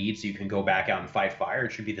care you need so you can go back out and fight fire.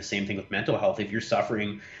 It should be the same thing with mental health. If you're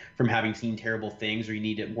suffering from having seen terrible things, or you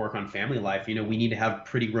need to work on family life, we need to have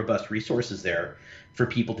pretty robust resources there for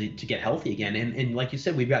people to get healthy again. And like you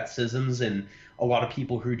said, we've got CISMs and a lot of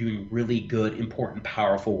people who are doing really good, important,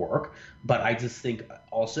 powerful work. But I just think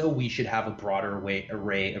also we should have a broader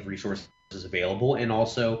array of resources available. And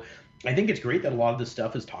also, I think it's great that a lot of this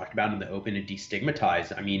stuff is talked about in the open and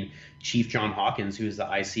destigmatized. I mean, Chief John Hawkins, who is the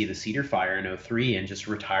IC of the Cedar Fire in 2003 and just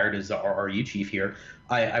retired as the RRU chief here,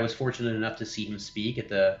 I was fortunate enough to see him speak at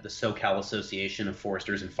the SoCal Association of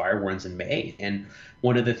Foresters and Fire Wardens in May. And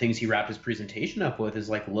one of the things he wrapped his presentation up with is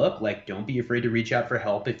like, look, like, don't be afraid to reach out for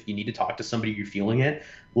help if you need to talk to somebody, you're feeling it.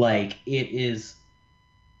 Like, it is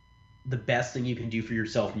the best thing you can do for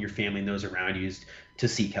yourself and your family and those around you is to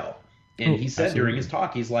seek help. And he said during his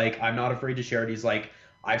talk, he's like, I'm not afraid to share it. He's like,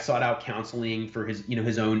 I've sought out counseling for his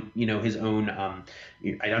own,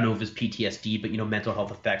 I don't know if it's PTSD, but, mental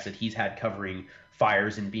health effects that he's had covering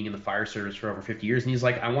fires and being in the fire service for over 50 years. And he's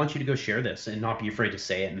like, I want you to go share this and not be afraid to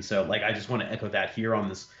say it. And so, like, I just want to echo that here on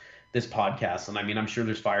this podcast. And I mean, I'm sure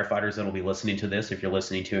there's firefighters that'll be listening to this, if you're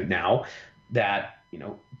listening to it now, that,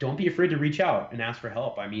 don't be afraid to reach out and ask for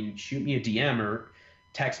help. I mean, shoot me a DM or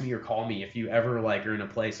text me or call me if you ever are in a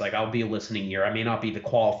place. Like, I'll be a listening ear. I may not be the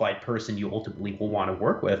qualified person you ultimately will want to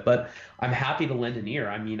work with, but I'm happy to lend an ear.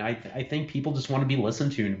 I mean, I think people just want to be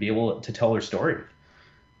listened to and be able to tell their story.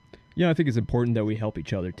 Yeah, I think it's important that we help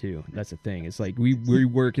each other too. That's the thing. It's like we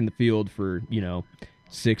work in the field for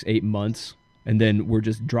 6-8 months, and then we're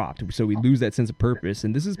just dropped. So we lose that sense of purpose.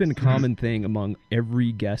 And this has been a common thing among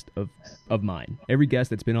every guest of mine. Every guest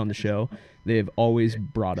that's been on the show, they have always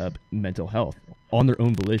brought up mental health on their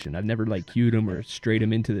own volition. I've never cued them or strayed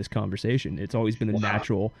them into this conversation. It's always been a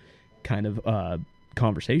natural kind of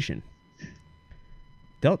conversation.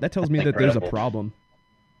 That tells me that there's a problem.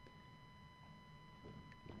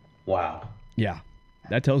 Wow. Yeah.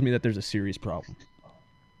 That tells me that there's a serious problem.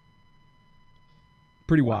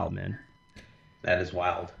 Pretty wild, man. That is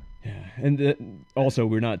wild. Yeah, and also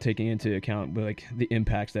we're not taking into account the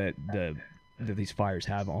impacts that these fires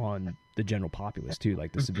have on the general populace too,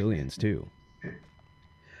 like the civilians too.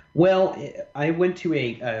 Well, I went to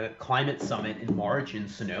a climate summit in March in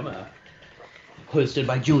Sonoma, hosted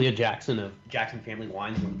by Julia Jackson of Jackson Family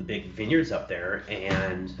Wines, one of the big vineyards up there,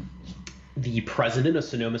 and the president of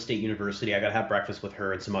Sonoma State University. I got to have breakfast with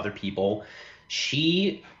her and some other people.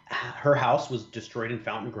 Her house was destroyed in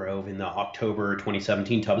Fountain Grove in the October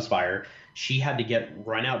 2017 Tubbs fire. She had to get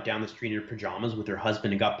run out down the street in her pajamas with her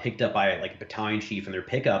husband and got picked up by a battalion chief in their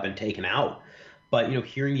pickup and taken out. But,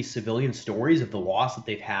 hearing these civilian stories of the loss that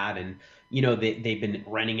they've had, and, they've been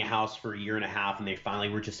renting a house for a year and a half, and they finally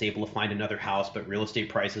were just able to find another house, but real estate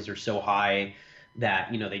prices are so high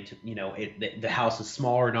that, the house is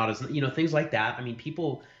smaller, not as, things like that. I mean,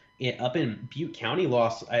 people up in Butte County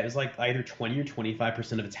lost, it was either 20 or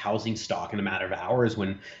 25% of its housing stock in a matter of hours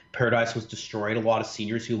when Paradise was destroyed. A lot of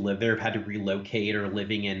seniors who live there have had to relocate or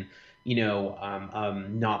living in,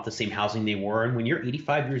 not the same housing they were. And when you're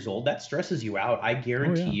 85 years old, that stresses you out. I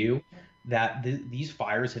guarantee you that these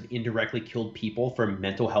fires have indirectly killed people from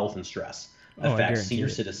mental health and stress effects, senior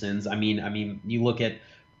citizens. I mean, you look at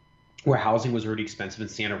where housing was already expensive in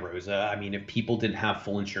Santa Rosa. I mean, if people didn't have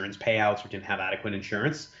full insurance payouts or didn't have adequate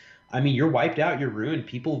insurance, I mean, you're wiped out, you're ruined.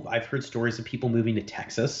 I've heard stories of people moving to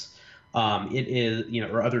Texas. It is,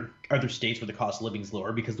 or other states where the cost of living is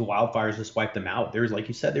lower because the wildfires just wiped them out. There's, like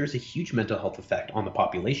you said, there's a huge mental health effect on the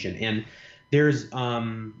population. And there's,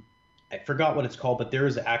 I forgot what it's called, but there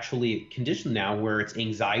is actually a condition now where it's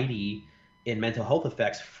anxiety and mental health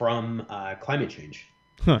effects from climate change.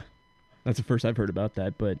 Huh. That's the first I've heard about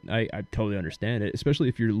that, but I totally understand it, especially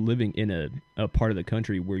if you're living in a part of the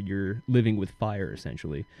country where you're living with fire,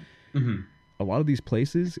 essentially. Mm-hmm. A lot of these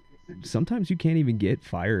places, sometimes you can't even get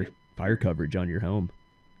fire coverage on your home.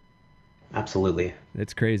 Absolutely.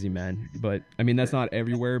 It's crazy, man. But, I mean, that's not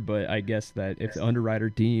everywhere, but I guess that if the underwriter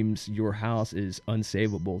deems your house is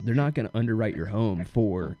unsavable, they're not going to underwrite your home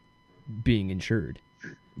for being insured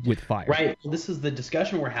with fire. Right. This is the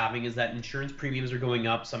discussion we're having, is that insurance premiums are going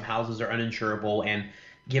up. Some houses are uninsurable. And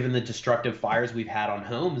given the destructive fires we've had on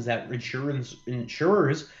homes, that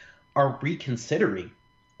insurers are reconsidering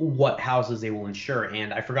what houses they will insure.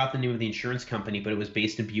 And I forgot the name of the insurance company, but it was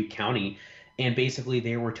based in Butte County. And basically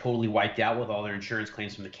they were totally wiped out with all their insurance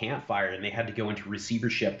claims from the Camp Fire. And they had to go into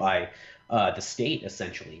receivership by the state,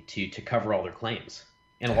 essentially, to cover all their claims.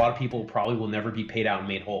 And a lot of people probably will never be paid out and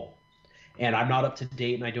made whole. And I'm not up to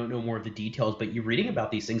date and I don't know more of the details, but you're reading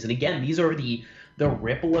about these things. And again, these are the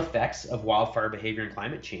ripple effects of wildfire behavior and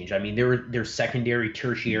climate change. I mean, there's secondary,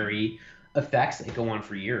 tertiary effects that go on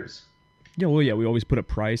for years. Yeah, well, yeah, we always put a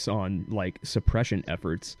price on suppression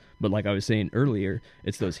efforts, but like I was saying earlier,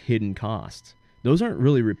 it's those hidden costs. Those aren't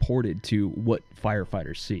really reported to what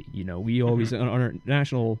firefighters see. We always on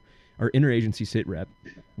our interagency sit rep,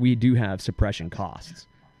 we do have suppression costs.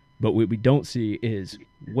 But what we don't see is,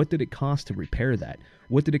 what did it cost to repair that?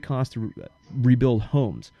 What did it cost to rebuild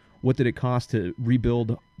homes? What did it cost to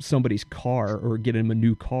rebuild somebody's car or get him a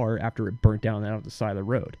new car after it burnt down out of the side of the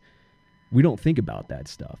road? We don't think about that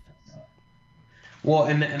stuff. Well,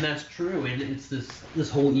 and that's true. And it's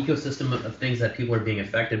this whole ecosystem of things that people are being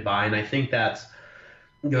affected by. And I think that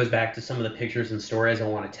goes back to some of the pictures and stories I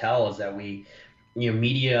want to tell, is that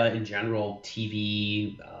media in general,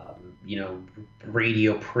 TV,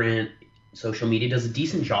 radio, print, social media does a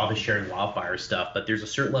decent job of sharing wildfire stuff, but there's a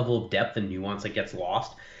certain level of depth and nuance that gets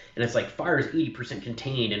lost. And it's like fire is 80%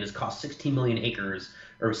 contained and has cost 16 million acres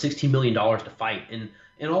or $16 million to fight and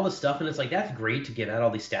all this stuff. And it's like that's great to get out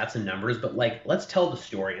all these stats and numbers, but like let's tell the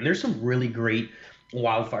story. And there's some really great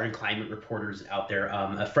wildfire and climate reporters out there.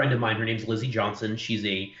 A friend of mine, her name's Lizzie Johnson. She's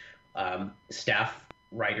a staff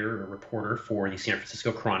writer or reporter for the San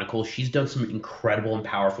Francisco Chronicle. She's done some incredible and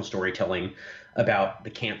powerful storytelling about the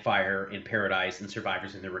campfire in Paradise and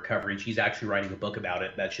survivors in their recovery. And she's actually writing a book about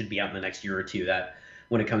it that should be out in the next year or two that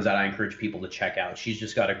when it comes out, I encourage people to check out. She's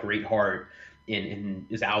just got a great heart and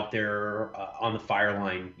is out there on the fire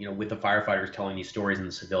line, with the firefighters telling these stories and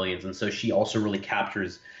the civilians. And so she also really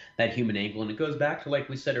captures that human angle. And it goes back to, like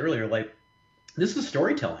we said earlier, like this is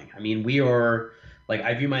storytelling. I mean, we are like,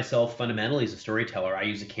 I view myself fundamentally as a storyteller. I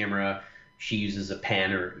use a camera, she uses a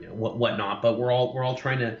pen or whatnot, but we're all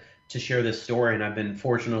trying to share this story. And I've been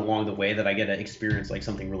fortunate along the way that I get to experience like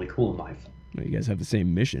something really cool in life. Well, you guys have the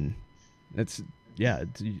same mission. It's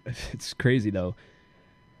crazy though.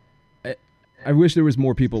 I wish there was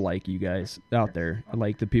more people like you guys out there,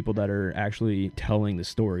 like the people that are actually telling the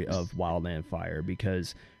story of wildland fire.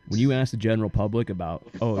 Because when you ask the general public about,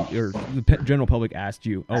 general public asked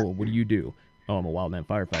you, what do you do? Oh, I'm a wildland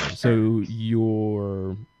firefighter. So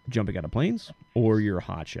you're jumping out of planes or you're a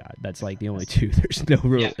hot shot. That's like the only two. There's no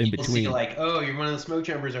real in between. Like, oh, you're one of the smoke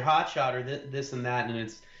jumpers or hot shot or this and that, and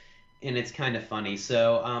it's kind of funny.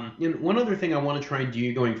 So one other thing I want to try and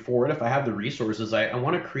do going forward, if I have the resources, I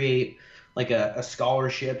want to create like a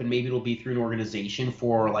scholarship, and maybe it'll be through an organization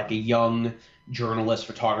for like a young journalist,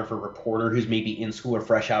 photographer, reporter who's maybe in school or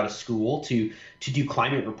fresh out of school to do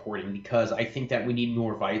climate reporting, because I think that we need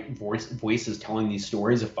more voices telling these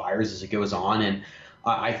stories of fires as it goes on. And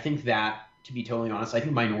I think that, to be totally honest, I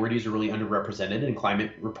think minorities are really underrepresented in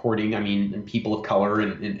climate reporting. I mean, and people of color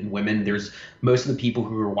and women. There's most of the people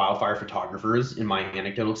who are wildfire photographers, in my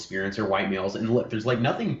anecdotal experience, are white males. And look, there's like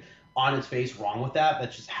nothing on its face wrong with that.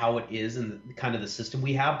 That's just how it is and kind of the system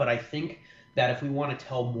we have. But I think that if we want to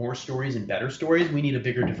tell more stories and better stories, we need a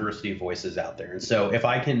bigger diversity of voices out there. And so if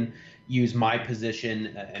I can use my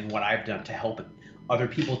position and what I've done to help other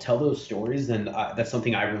people tell those stories, then that's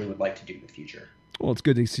something I really would like to do in the future. Well, it's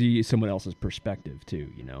good to see someone else's perspective too,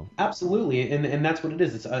 Absolutely. And that's what it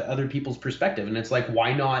is. It's other people's perspective. And it's like,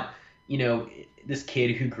 why not, this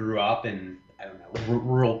kid who grew up in, I don't know,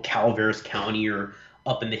 rural Calaveras County or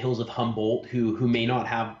up in the hills of Humboldt, who may not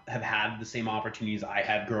have had the same opportunities I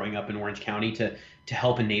had growing up in Orange County to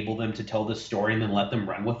help enable them to tell this story and then let them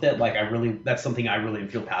run with it. Like that's something I really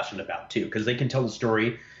feel passionate about too, because they can tell the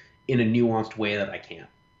story in a nuanced way that I can't.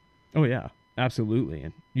 Oh yeah, absolutely.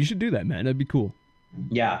 And you should do that, man. That'd be cool.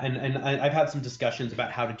 Yeah, and I've had some discussions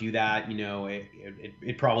about how to do that.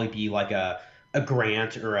 It'd probably be like a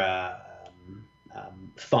grant or a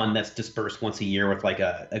fund that's dispersed once a year with like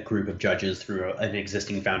a group of judges through an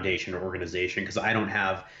existing foundation or organization, because I don't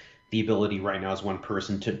have the ability right now as one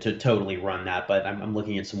person to totally run that. But I'm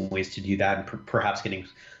looking at some ways to do that, and perhaps getting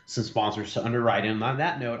some sponsors to underwrite. And on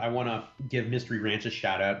that note, I want to give Mystery Ranch a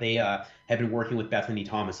shout out. They have been working with Bethany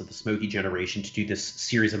Thomas of the Smoky Generation to do this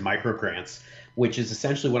series of micro grants, which is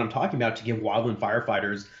essentially what I'm talking about, to give wildland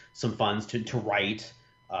firefighters some funds to write,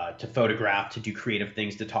 to photograph, to do creative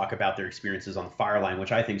things, to talk about their experiences on the fire line,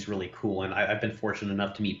 which I think is really cool. And I've been fortunate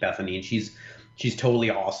enough to meet Bethany, and she's totally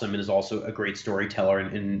awesome and is also a great storyteller.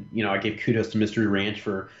 And I give kudos to Mystery Ranch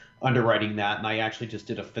for underwriting that. And I actually just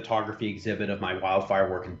did a photography exhibit of my wildfire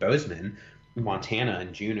work in Bozeman, Montana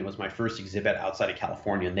in June. It was my first exhibit outside of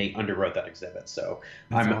California, and they underwrote that exhibit. So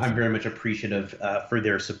I'm very much appreciative for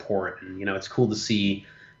their support. And, it's cool to see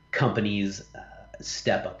companies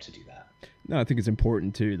step up to do that. No, I think it's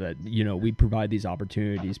important too that, we provide these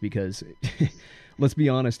opportunities, because let's be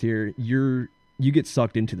honest here, you get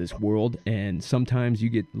sucked into this world, and sometimes you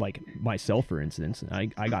get, like myself, for instance,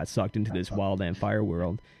 I got sucked into this wildland fire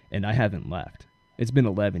world, and I haven't left. It's been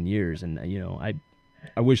 11 years, and,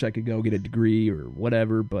 I wish I could go get a degree or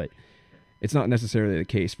whatever, but it's not necessarily the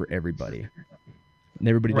case for everybody. And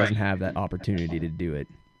everybody doesn't have that opportunity to do it.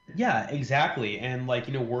 Yeah, exactly. And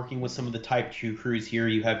working with some of the type 2 crews here,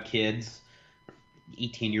 you have kids,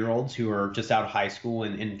 18-year-olds who are just out of high school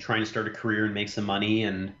and trying to start a career and make some money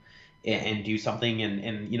and do something,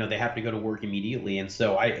 and they have to go to work immediately. And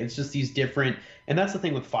so it's just these different, and that's the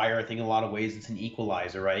thing with fire. I think in a lot of ways it's an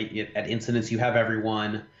equalizer, right? At incidents, you have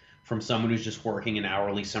everyone from someone who's just working an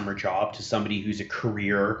hourly summer job to somebody who's a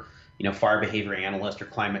career, fire behavior analyst or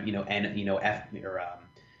climate,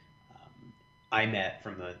 IMET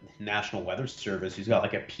from the National Weather Service, who's got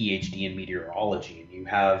like a PhD in meteorology,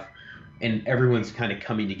 and everyone's kind of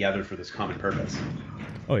coming together for this common purpose.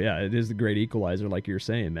 Oh yeah, it is the great equalizer, like you're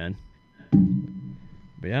saying, man.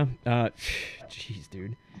 But yeah, jeez,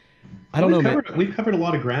 dude. I don't know, man. We've covered a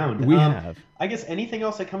lot of ground. We have. I guess anything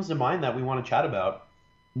else that comes to mind that we want to chat about?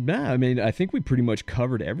 Nah, I mean, I think we pretty much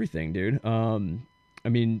covered everything, dude. I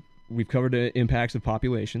mean, we've covered the impacts of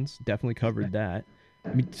populations. Definitely covered that.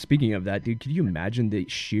 I mean, speaking of that, dude, could you imagine the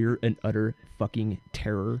sheer and utter fucking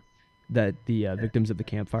terror that the victims of the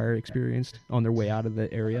campfire experienced on their way out of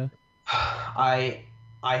the area? I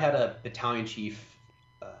had a battalion chief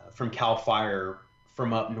from Cal Fire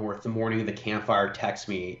from up north the morning of the campfire text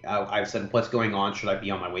me. I said, "What's going on? Should I be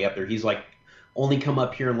on my way up there?" He's like, "Only come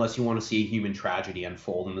up here unless you want to see a human tragedy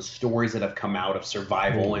unfold." And the stories that have come out of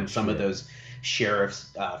survival and some of those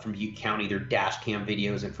sheriffs from Butte County, their dash cam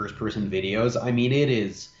videos and first person videos. I mean, it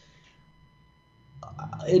is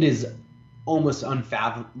almost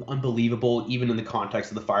unbelievable, even in the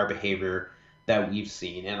context of the fire behavior that we've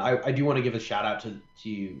seen. And I do want to give a shout out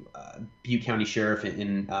to Butte County Sheriff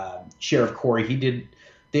and Sheriff Corey.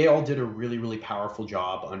 They all did a really, really powerful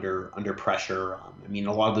job under pressure. I mean,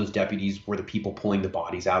 a lot of those deputies were the people pulling the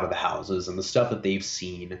bodies out of the houses, and the stuff that they've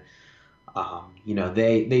seen.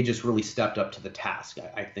 They just really stepped up to the task.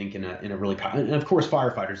 I think in a really and of course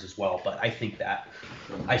firefighters as well. But I think that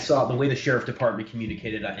I saw the way the sheriff department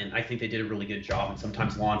communicated, and I think they did a really good job. And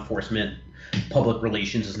sometimes law enforcement, public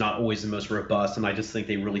relations is not always the most robust, and I just think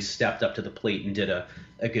they really stepped up to the plate and did a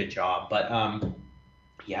good job. But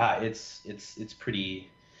yeah, it's pretty.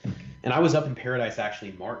 And I was up in Paradise actually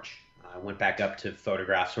in March. I went back up to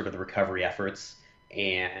photograph sort of the recovery efforts,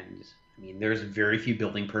 and I mean, there's very few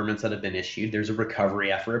building permits that have been issued. There's a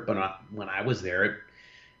recovery effort, but when I was there,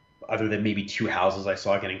 other than maybe 2 houses I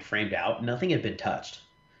saw getting framed out, nothing had been touched.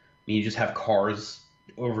 I mean, you just have cars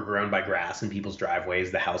overgrown by grass in people's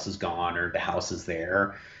driveways. The house is gone or the house is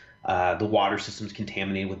there. The water system's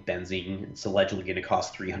contaminated with benzene. It's allegedly going to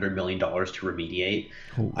cost $300 million to remediate.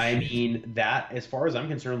 I mean, that, as far as I'm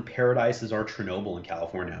concerned, Paradise is our Chernobyl in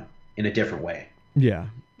California in a different way. Yeah.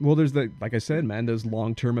 Well, there's like I said, man, those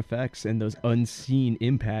long-term effects and those unseen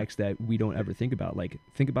impacts that we don't ever think about. Like,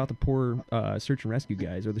 think about the poor search and rescue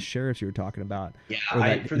guys or the sheriffs you were talking about. Yeah,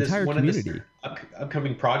 for this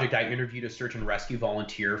upcoming project, I interviewed a search and rescue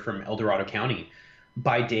volunteer from El Dorado County.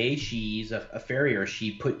 By day, she's a farrier. She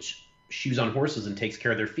puts shoes on horses and takes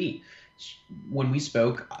care of their feet. When we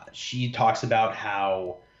spoke, she talks about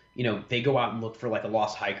how, they go out and look for like a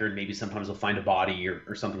lost hiker, and maybe sometimes they'll find a body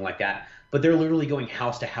or something like that. But they're literally going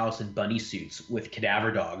house to house in bunny suits with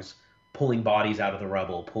cadaver dogs, pulling bodies out of the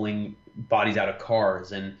rubble, pulling bodies out of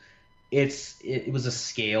cars. And it was a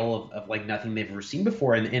scale of like nothing they've ever seen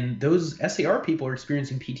before. And those SAR people are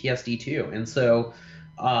experiencing PTSD too. And so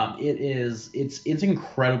it's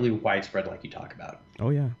incredibly widespread, like you talk about.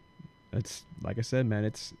 Oh yeah. It's like I said, man,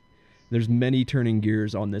 there's many turning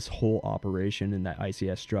gears on this whole operation in that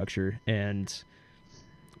ICS structure, and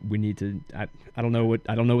we need to. I don't know what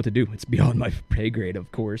to do. It's beyond my pay grade,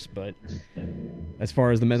 of course, but as far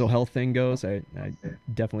as the mental health thing goes, I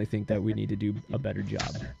definitely think that we need to do a better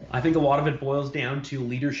job. I think a lot of it boils down to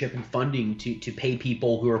leadership and funding to pay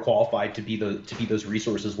people who are qualified to be those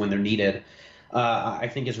resources when they're needed. I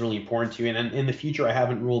think is really important to, and in the future, I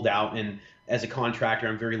haven't ruled out. And as a contractor,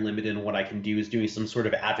 I'm very limited in what I can do, is doing some sort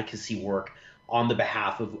of advocacy work on the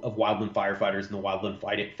behalf of wildland firefighters in the wildland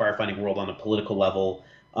firefighting world on a political level,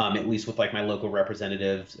 at least with like my local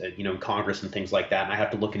representatives, in Congress and things like that. And I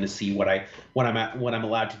have to look into see what I'm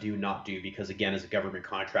allowed to do, not do, because again, as a government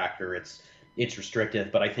contractor, it's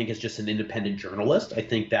restrictive. But I think as just an independent journalist, I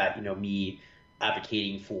think that me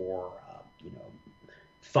advocating for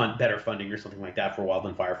better funding or something like that for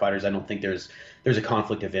wildland firefighters, I don't think there's a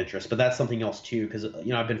conflict of interest. But that's something else too, because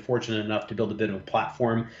I've been fortunate enough to build a bit of a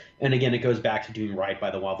platform, and again, it goes back to doing right by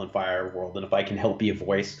the wildland fire world. And if I can help be a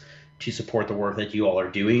voice to support the work that you all are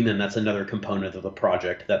doing, then that's another component of the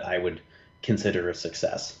project that I would consider a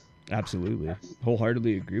success. Absolutely,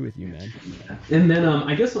 wholeheartedly agree with you, man. And then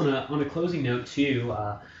I guess on a closing note too,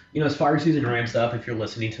 as fire season ramps up, if you're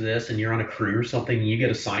listening to this and you're on a crew or something, and you get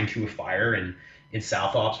assigned to a fire in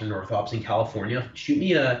South Ops or North Ops in California, shoot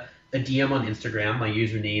me a DM on Instagram. My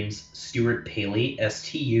username's Stuart Palley,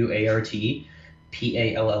 STUART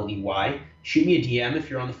PALLEY. Shoot me a DM if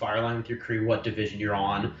you're on the fire line with your crew, what division you're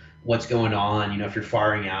on, what's going on, if you're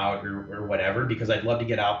firing out or whatever, because I'd love to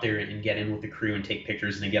get out there and get in with the crew and take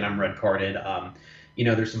pictures. And again, I'm red carded.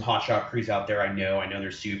 there's some hotshot crews out there. I know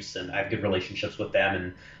there's soups, and I have good relationships with them,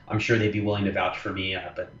 and I'm sure they'd be willing to vouch for me.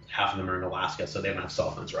 But half of them are in Alaska, so they don't have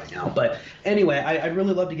cell phones right now. But anyway, I'd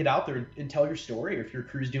really love to get out there and tell your story. Or if your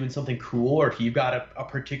crew's doing something cool, or if you've got a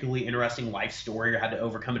particularly interesting life story, or had to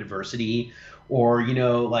overcome adversity, or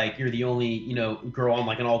like you're the only girl on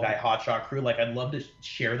like an all-guy hotshot crew, like I'd love to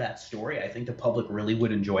share that story. I think the public really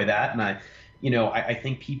would enjoy that, and I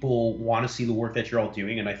think people want to see the work that you're all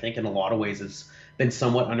doing, and I think in a lot of ways it's been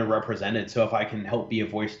somewhat underrepresented. So if I can help be a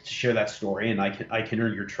voice to share that story, and I can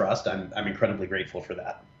earn your trust, I'm incredibly grateful for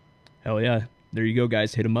that. Hell yeah. There you go,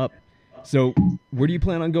 guys. Hit them up. So where do you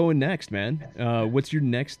plan on going next, man? What's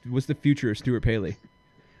the future of Stuart Palley?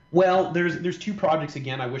 Well, there's two projects.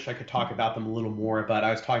 Again, I wish I could talk about them a little more, but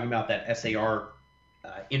I was talking about that SAR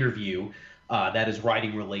interview that is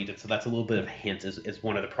writing related. So that's a little bit of a hint as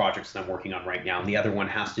one of the projects that I'm working on right now. And the other one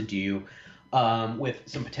has to do with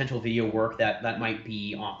some potential video work that might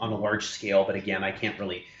be on a large scale. But again, I can't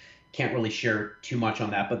really share too much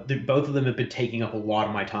on that. But both of them have been taking up a lot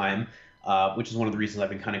of my time, which is one of the reasons I've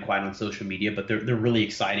been kind of quiet on social media. But they're really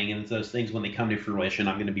exciting, and those things, when they come to fruition,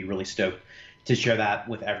 I'm going to be really stoked to share that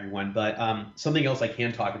with everyone. But something else I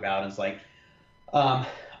can talk about is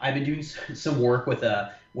I've been doing some work with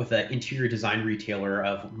an interior design retailer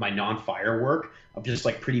of my non-fire work, of just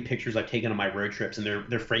like pretty pictures I've taken on my road trips, and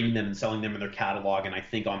they're framing them and selling them in their catalog, and I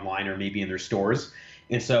think online or maybe in their stores.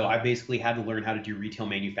 And so I basically had to learn how to do retail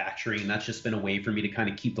manufacturing, and that's just been a way for me to kind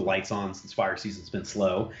of keep the lights on since fire season's been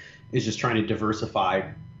slow, is just trying to diversify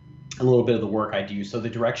a little bit of the work I do. So the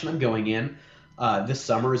direction I'm going in this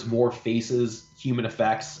summer is more faces, human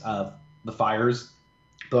effects of the fires,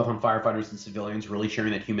 both on firefighters and civilians, really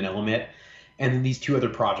sharing that human element. And then these two other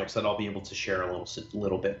projects that I'll be able to share a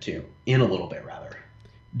little bit too, in a little bit rather.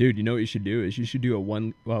 Dude, you know what you should do is you should do a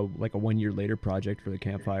 1 year later project for the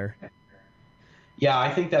campfire. Yeah,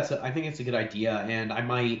 I think it's a good idea, and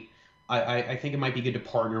I think it might be good to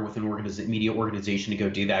partner with an media organization to go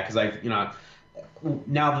do that, because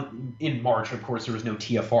now in March, of course, there was no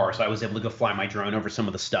TFR, so I was able to go fly my drone over some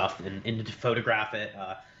of the stuff and to photograph it,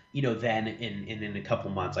 then in a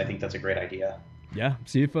couple months. I think that's a great idea. Yeah,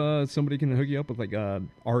 see if somebody can hook you up with like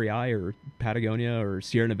REI or Patagonia or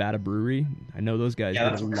Sierra Nevada Brewery. I know those guys.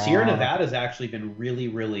 Yeah, Sierra Nevada has actually been really,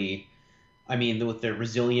 really. I mean, with their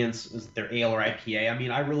resilience, their ale or IPA. I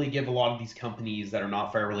mean, I really give a lot of these companies that are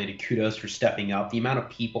not fire related kudos for stepping up. The amount of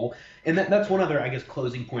people, and that's one other, I guess,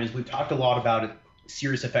 closing point is we've talked a lot about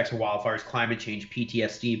serious effects of wildfires, climate change,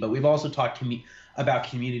 PTSD, but we've also talked about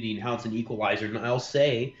community and how it's an equalizer. And I'll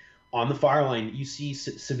say, on the fire line, you see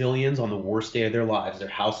civilians on the worst day of their lives. Their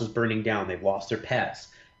house is burning down. They've lost their pets.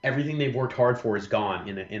 Everything they've worked hard for is gone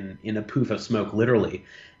in a poof of smoke, literally.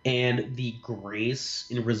 And the grace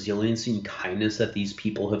and resiliency and kindness that these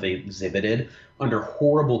people have exhibited under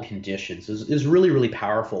horrible conditions is really, really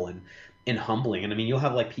powerful and humbling. And I mean, you'll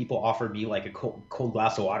have like people offer me like a cold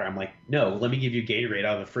glass of water. I'm like, no, let me give you Gatorade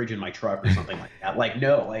out of the fridge in my truck or something like that. Like,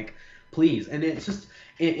 no, like, please. And it's just,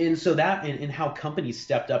 and so that, and how companies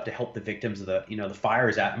stepped up to help the victims of the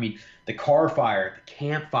fires. I mean, the Carr fire, the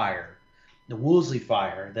Camp fire, the Woolsey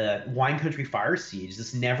fire, the Wine Country fire siege,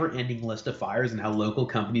 this never-ending list of fires, and how local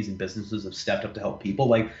companies and businesses have stepped up to help people.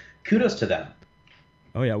 Like, kudos to them.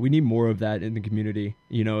 Oh yeah, we need more of that in the community.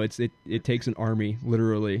 It takes an army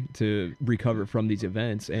literally to recover from these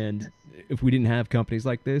events, and if we didn't have companies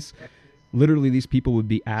like this, literally these people would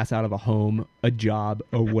be ass out of a home, a job,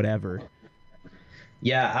 or whatever.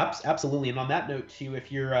 Yeah, absolutely. And on that note too,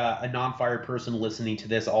 if you're a non-fire person listening to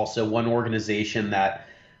this, also one organization that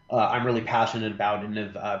I'm really passionate about and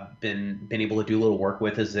have been able to do a little work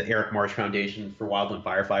with is the Eric Marsh Foundation for Wildland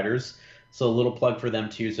Firefighters. So a little plug for them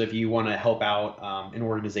too. So if you want to help out an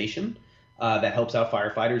organization that helps out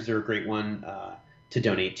firefighters, they're a great one to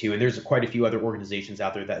donate to. And there's quite a few other organizations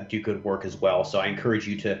out there that do good work as well. So I encourage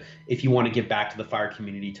you to, if you want to give back to the fire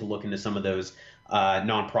community, to look into some of those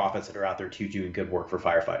nonprofits that are out there too doing good work for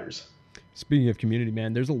firefighters. Speaking of community,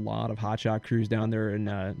 man, there's a lot of hotshot crews down there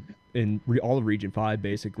in all of Region 5,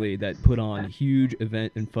 basically, that put on huge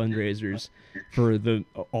event and fundraisers for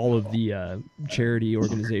all of the charity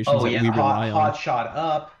organizations that we rely on. Hotshot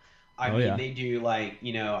Up. I mean, they do like,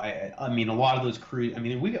 I mean, a lot of those crews. I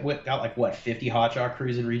mean, we got like, what, 50 hotshot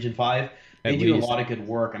crews in Region 5? They do a lot of good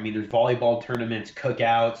work. I mean, there's volleyball tournaments,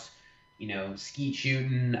 cookouts, skeet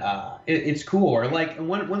shooting. It's cool. Or like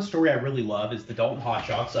one story I really love is the Dalton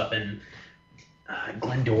Hotshots up in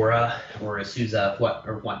Glendora or Azusa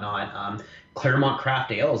or whatnot. Claremont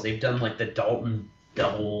Craft Ales, they've done like the Dalton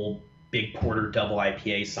Big Porter double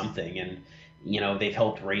IPA something, and they've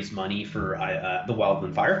helped raise money for the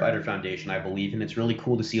Wildland Firefighter Foundation, I believe, and it's really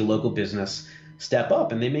cool to see a local business step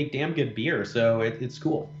up, and they make damn good beer. So it's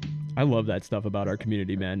cool. I love that stuff about our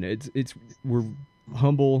community, man. We're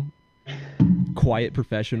humble, quiet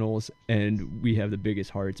professionals, and we have the biggest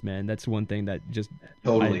hearts, man. That's one thing that just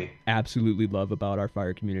Totally. I absolutely love about our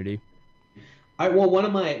fire community. One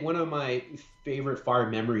of my favorite fire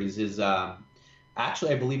memories is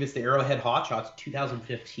actually, I believe it's the Arrowhead Hotshots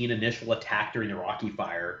 2015 initial attack during the Rocky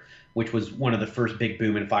Fire, which was one of the first big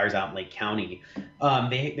booming fires out in Lake County.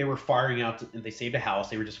 They were firing out. They saved a house.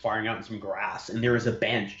 They were just firing out in some grass, and there was a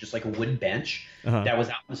bench, just like a wooden bench, that was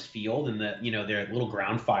out in this field, and their little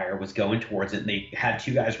ground fire was going towards it. And they had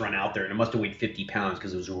two guys run out there, and it must have weighed 50 pounds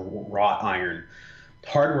because it was wrought iron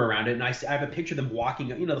hardware around it. And I have a picture of them walking.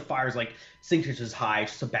 The fire's like 6 inches high,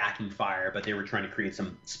 just a backing fire, but they were trying to create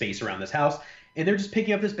some space around this house. And they're just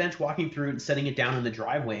picking up this bench, walking through it, and setting it down in the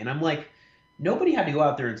driveway. And I'm like, nobody had to go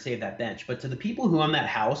out there and save that bench. But to the people who own that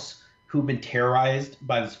house, who've been terrorized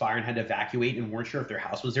by this fire and had to evacuate and weren't sure if their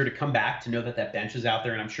house was there, to come back to know that that bench is out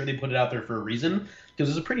there, and I'm sure they put it out there for a reason, because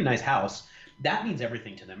it's a pretty nice house, that means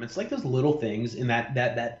everything to them. It's like those little things in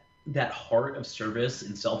that heart of service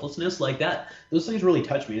and selflessness, like that. Those things really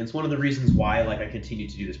touch me. And it's one of the reasons why I continue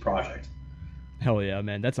to do this project. Hell yeah,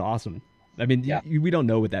 man. That's awesome. I mean, yeah. We don't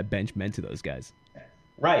know what that bench meant to those guys.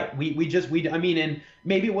 Right. And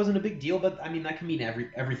maybe it wasn't a big deal, but that can mean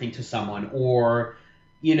everything to someone. Or,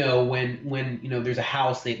 when there's a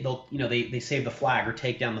house, they save the flag or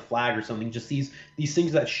take down the flag or something. Just these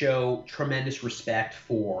things that show tremendous respect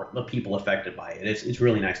for the people affected by it. It's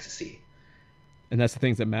really nice to see. And that's the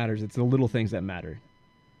things that matters. It's the little things that matter.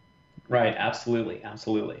 Right. Absolutely.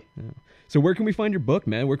 Absolutely. Yeah. So where can we find your book,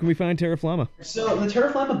 man? Where can we find Terra Flamma? So the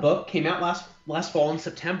Terra Flamma book came out last fall in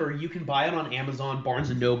September. You can buy it on Amazon, Barnes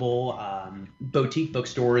 & Noble, boutique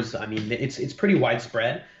bookstores. I mean, it's pretty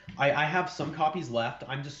widespread. I have some copies left.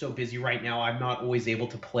 I'm just so busy right now. I'm not always able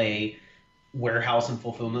to play warehouse and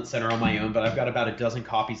fulfillment center on my own, but I've got about a dozen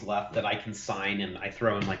copies left that I can sign, and I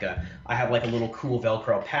throw in I have a little cool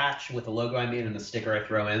Velcro patch with a logo I made and a sticker I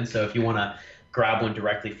throw in. So if you want to grab one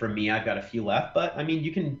directly from me, I've got a few left, but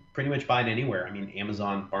you can pretty much buy it anywhere.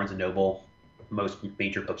 Amazon, Barnes & Noble, most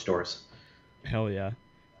major bookstores. Hell yeah.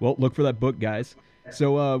 Well, look for that book, guys.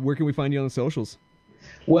 So where can we find you on the socials?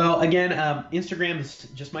 Well, again, Instagram is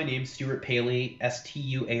just my name, Stuart Palley,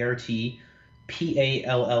 StuartPalley.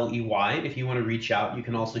 If you want to reach out, you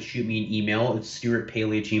can also shoot me an email. It's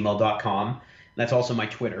stuartpalley@gmail.com. That's also my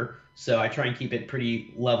Twitter. So I try and keep it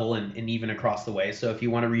pretty level and even across the way. So if you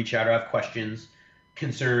want to reach out or have questions,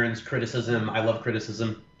 concerns, criticism, I love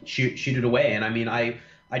criticism, shoot it away. And I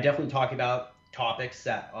definitely talk about topics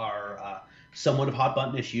that are somewhat of hot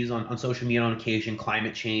button issues on social media on occasion,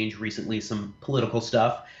 climate change, recently some political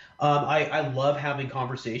stuff. I love having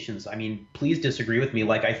conversations. Please disagree with me.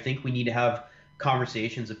 I think we need to have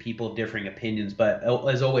conversations of people of differing opinions. But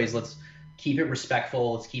as always, let's keep it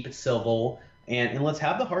respectful. Let's keep it civil. And let's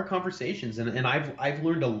have the hard conversations. And I've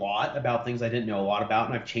learned a lot about things I didn't know a lot about,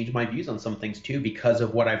 and I've changed my views on some things too because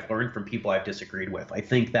of what I've learned from people I've disagreed with. I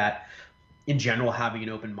think that in general, having an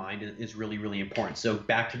open mind is really, really important. So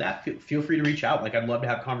back to that, feel free to reach out. I'd love to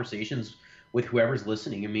have conversations with whoever's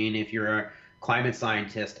listening. If you're a climate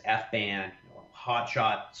scientist, F-band,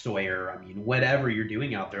 hotshot Sawyer, whatever you're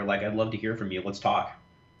doing out there, I'd love to hear from you. Let's talk.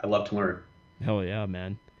 I love to learn. Hell yeah,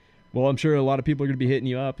 man. Well, I'm sure a lot of people are going to be hitting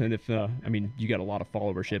you up, and if you got a lot of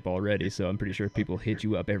followership already, so I'm pretty sure people hit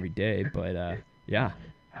you up every day. But yeah.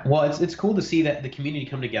 Well, it's cool to see that the community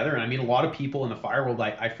come together, and a lot of people in the fire world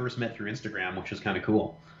I first met through Instagram, which was kind of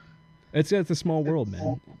cool. It's a small world,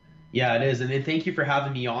 man. Yeah, it is, and thank you for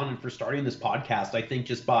having me on and for starting this podcast. I think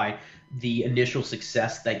just by the initial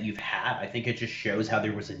success that you've had, I think it just shows how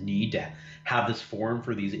there was a need to have this forum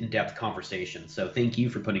for these in-depth conversations. So thank you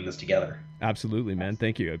for putting this together. Absolutely, man.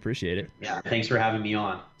 Thank you. I appreciate it. Yeah, thanks for having me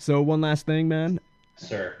on. So one last thing, man.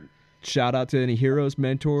 Sir. Shout out to any heroes,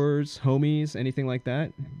 mentors, homies, anything like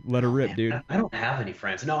that. Let her rip, dude. I don't have any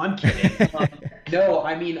friends. No, I'm kidding. No,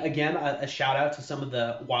 again, a shout out to some of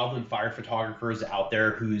the wildland fire photographers out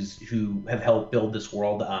there who have helped build this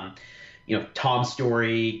world. Tom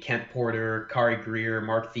Story, Kent Porter, Kari Greer,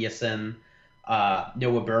 Mark Thiessen,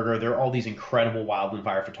 Noah Berger. They're all these incredible wildland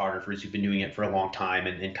fire photographers who've been doing it for a long time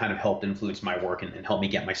and kind of helped influence my work and helped me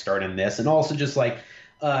get my start in this. And also just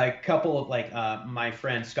a couple of my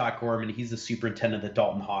friend Scott Gorman, he's the superintendent of the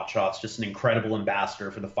Dalton Hotshots, just an incredible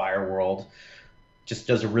ambassador for the fire world. Just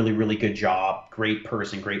does a really, really good job. Great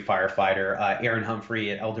person, great firefighter. Aaron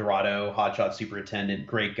Humphrey at El Dorado, Hotshot superintendent,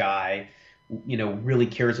 great guy. Really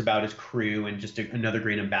cares about his crew and just another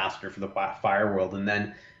great ambassador for the fire world. And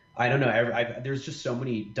then I don't know. There's just so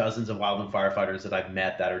many dozens of wildland firefighters that I've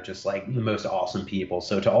met that are just like the most awesome people.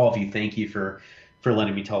 So to all of you, thank you for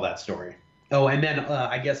letting me tell that story. Oh, and then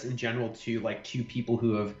I guess in general too, like two people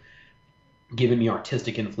who have given me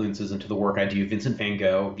artistic influences into the work I do. Vincent van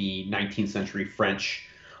Gogh, the 19th century French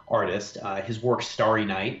artist, his work Starry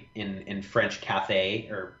Night in French cafe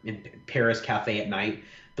or in Paris cafe at night,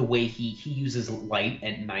 the way he uses light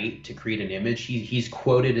at night to create an image. He's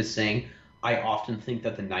quoted as saying, I often think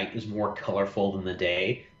that the night is more colorful than the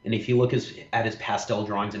day. And if you look at his pastel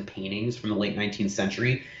drawings and paintings from the late 19th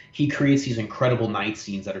century, he creates these incredible night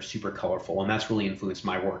scenes that are super colorful. And that's really influenced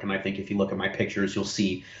my work. And I think if you look at my pictures, you'll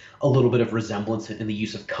see a little bit of resemblance in the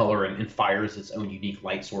use of color and fire as its own unique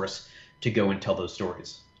light source to go and tell those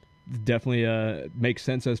stories. Definitely makes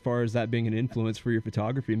sense as far as that being an influence for your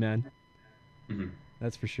photography, man. Mm-hmm.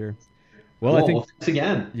 That's for sure. Well, cool. I think well, thanks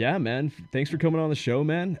again. Yeah, man. Thanks for coming on the show,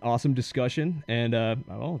 man. Awesome discussion, and I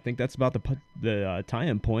think that's about the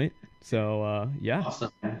tie-in point. So yeah,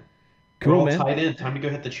 awesome. Cool, We're all man. tied in. Time to go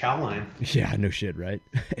hit the chow line. Yeah, no shit, right?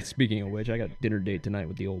 Speaking of which, I got a dinner date tonight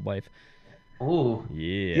with the old wife. Oh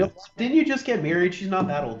yeah. Didn't you just get married? She's not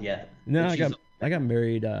that old yet. No, I got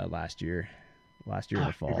married last year. Last year in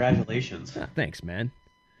the fall. Congratulations. Thanks, man.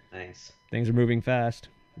 Nice. Things are moving fast.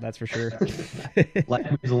 That's for sure. Life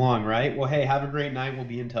moves along, right? Well, hey, have a great night. We'll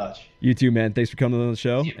be in touch. You too, man. Thanks for coming on the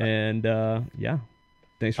show. And yeah,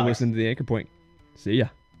 thanks for listening to the Anchor Point. See ya.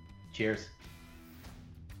 Cheers.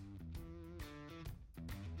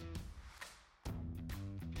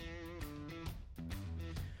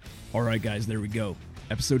 All right, guys, there we go.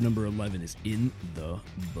 Episode number 11 is in the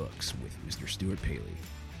books with Mr. Stuart Palley.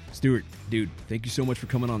 Stuart, dude, thank you so much for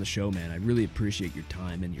coming on the show, man. I really appreciate your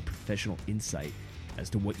time and your professional insight as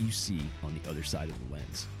to what you see on the other side of the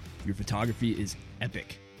lens. Your photography is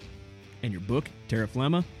epic. And your book, Terra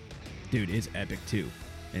Flamma, dude, is epic too.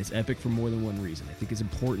 And it's epic for more than one reason. I think it's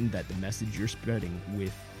important that the message you're spreading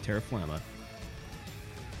with Terra Flamma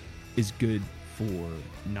is good for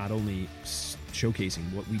not only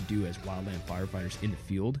showcasing what we do as wildland firefighters in the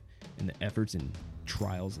field and the efforts and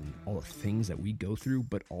trials and all the things that we go through,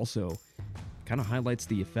 but also kind of highlights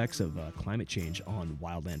the effects of climate change on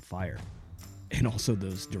wildland fire and also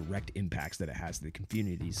those direct impacts that it has to the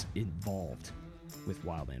communities involved with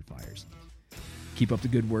wildland fires. Keep up the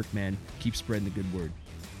good work, man. Keep spreading the good word.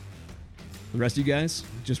 The rest of you guys,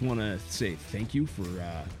 just want to say thank you for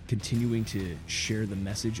continuing to share the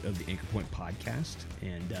message of the Anchor Point podcast.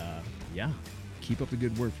 And yeah, keep up the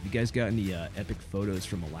good work. If you guys got any epic photos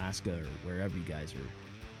from Alaska or wherever you guys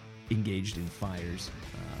are engaged in fires,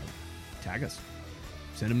 tag us.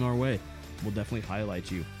 Send them our way. We'll definitely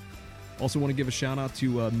highlight you. Also want to give a shout out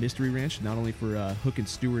to Mystery Ranch, not only for hooking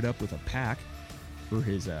Stuart up with a pack for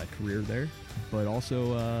his career there, but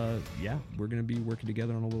also, yeah, we're going to be working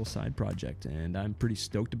together on a little side project, and I'm pretty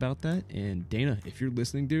stoked about that. And Dana, if you're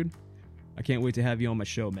listening, dude, I can't wait to have you on my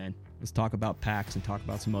show, man. Let's talk about packs and talk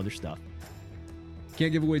about some other stuff.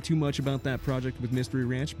 Can't give away too much about that project with Mystery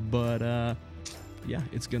Ranch, but yeah,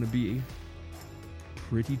 it's going to be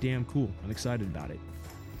pretty damn cool. I'm excited about it.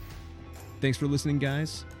 Thanks for listening,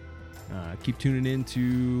 guys. Keep tuning in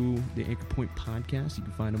to the Anchor Point podcast. You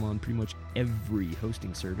can find them on pretty much every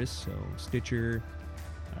hosting service. So Stitcher,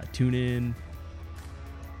 TuneIn.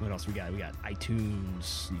 What else we got? We got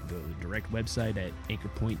iTunes. You can go to the direct website at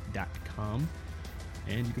anchorpoint.com.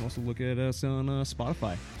 And you can also look at us on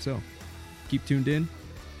Spotify. So keep tuned in.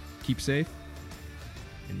 Keep safe.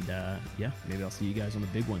 And yeah, maybe I'll see you guys on the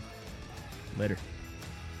big one. Later.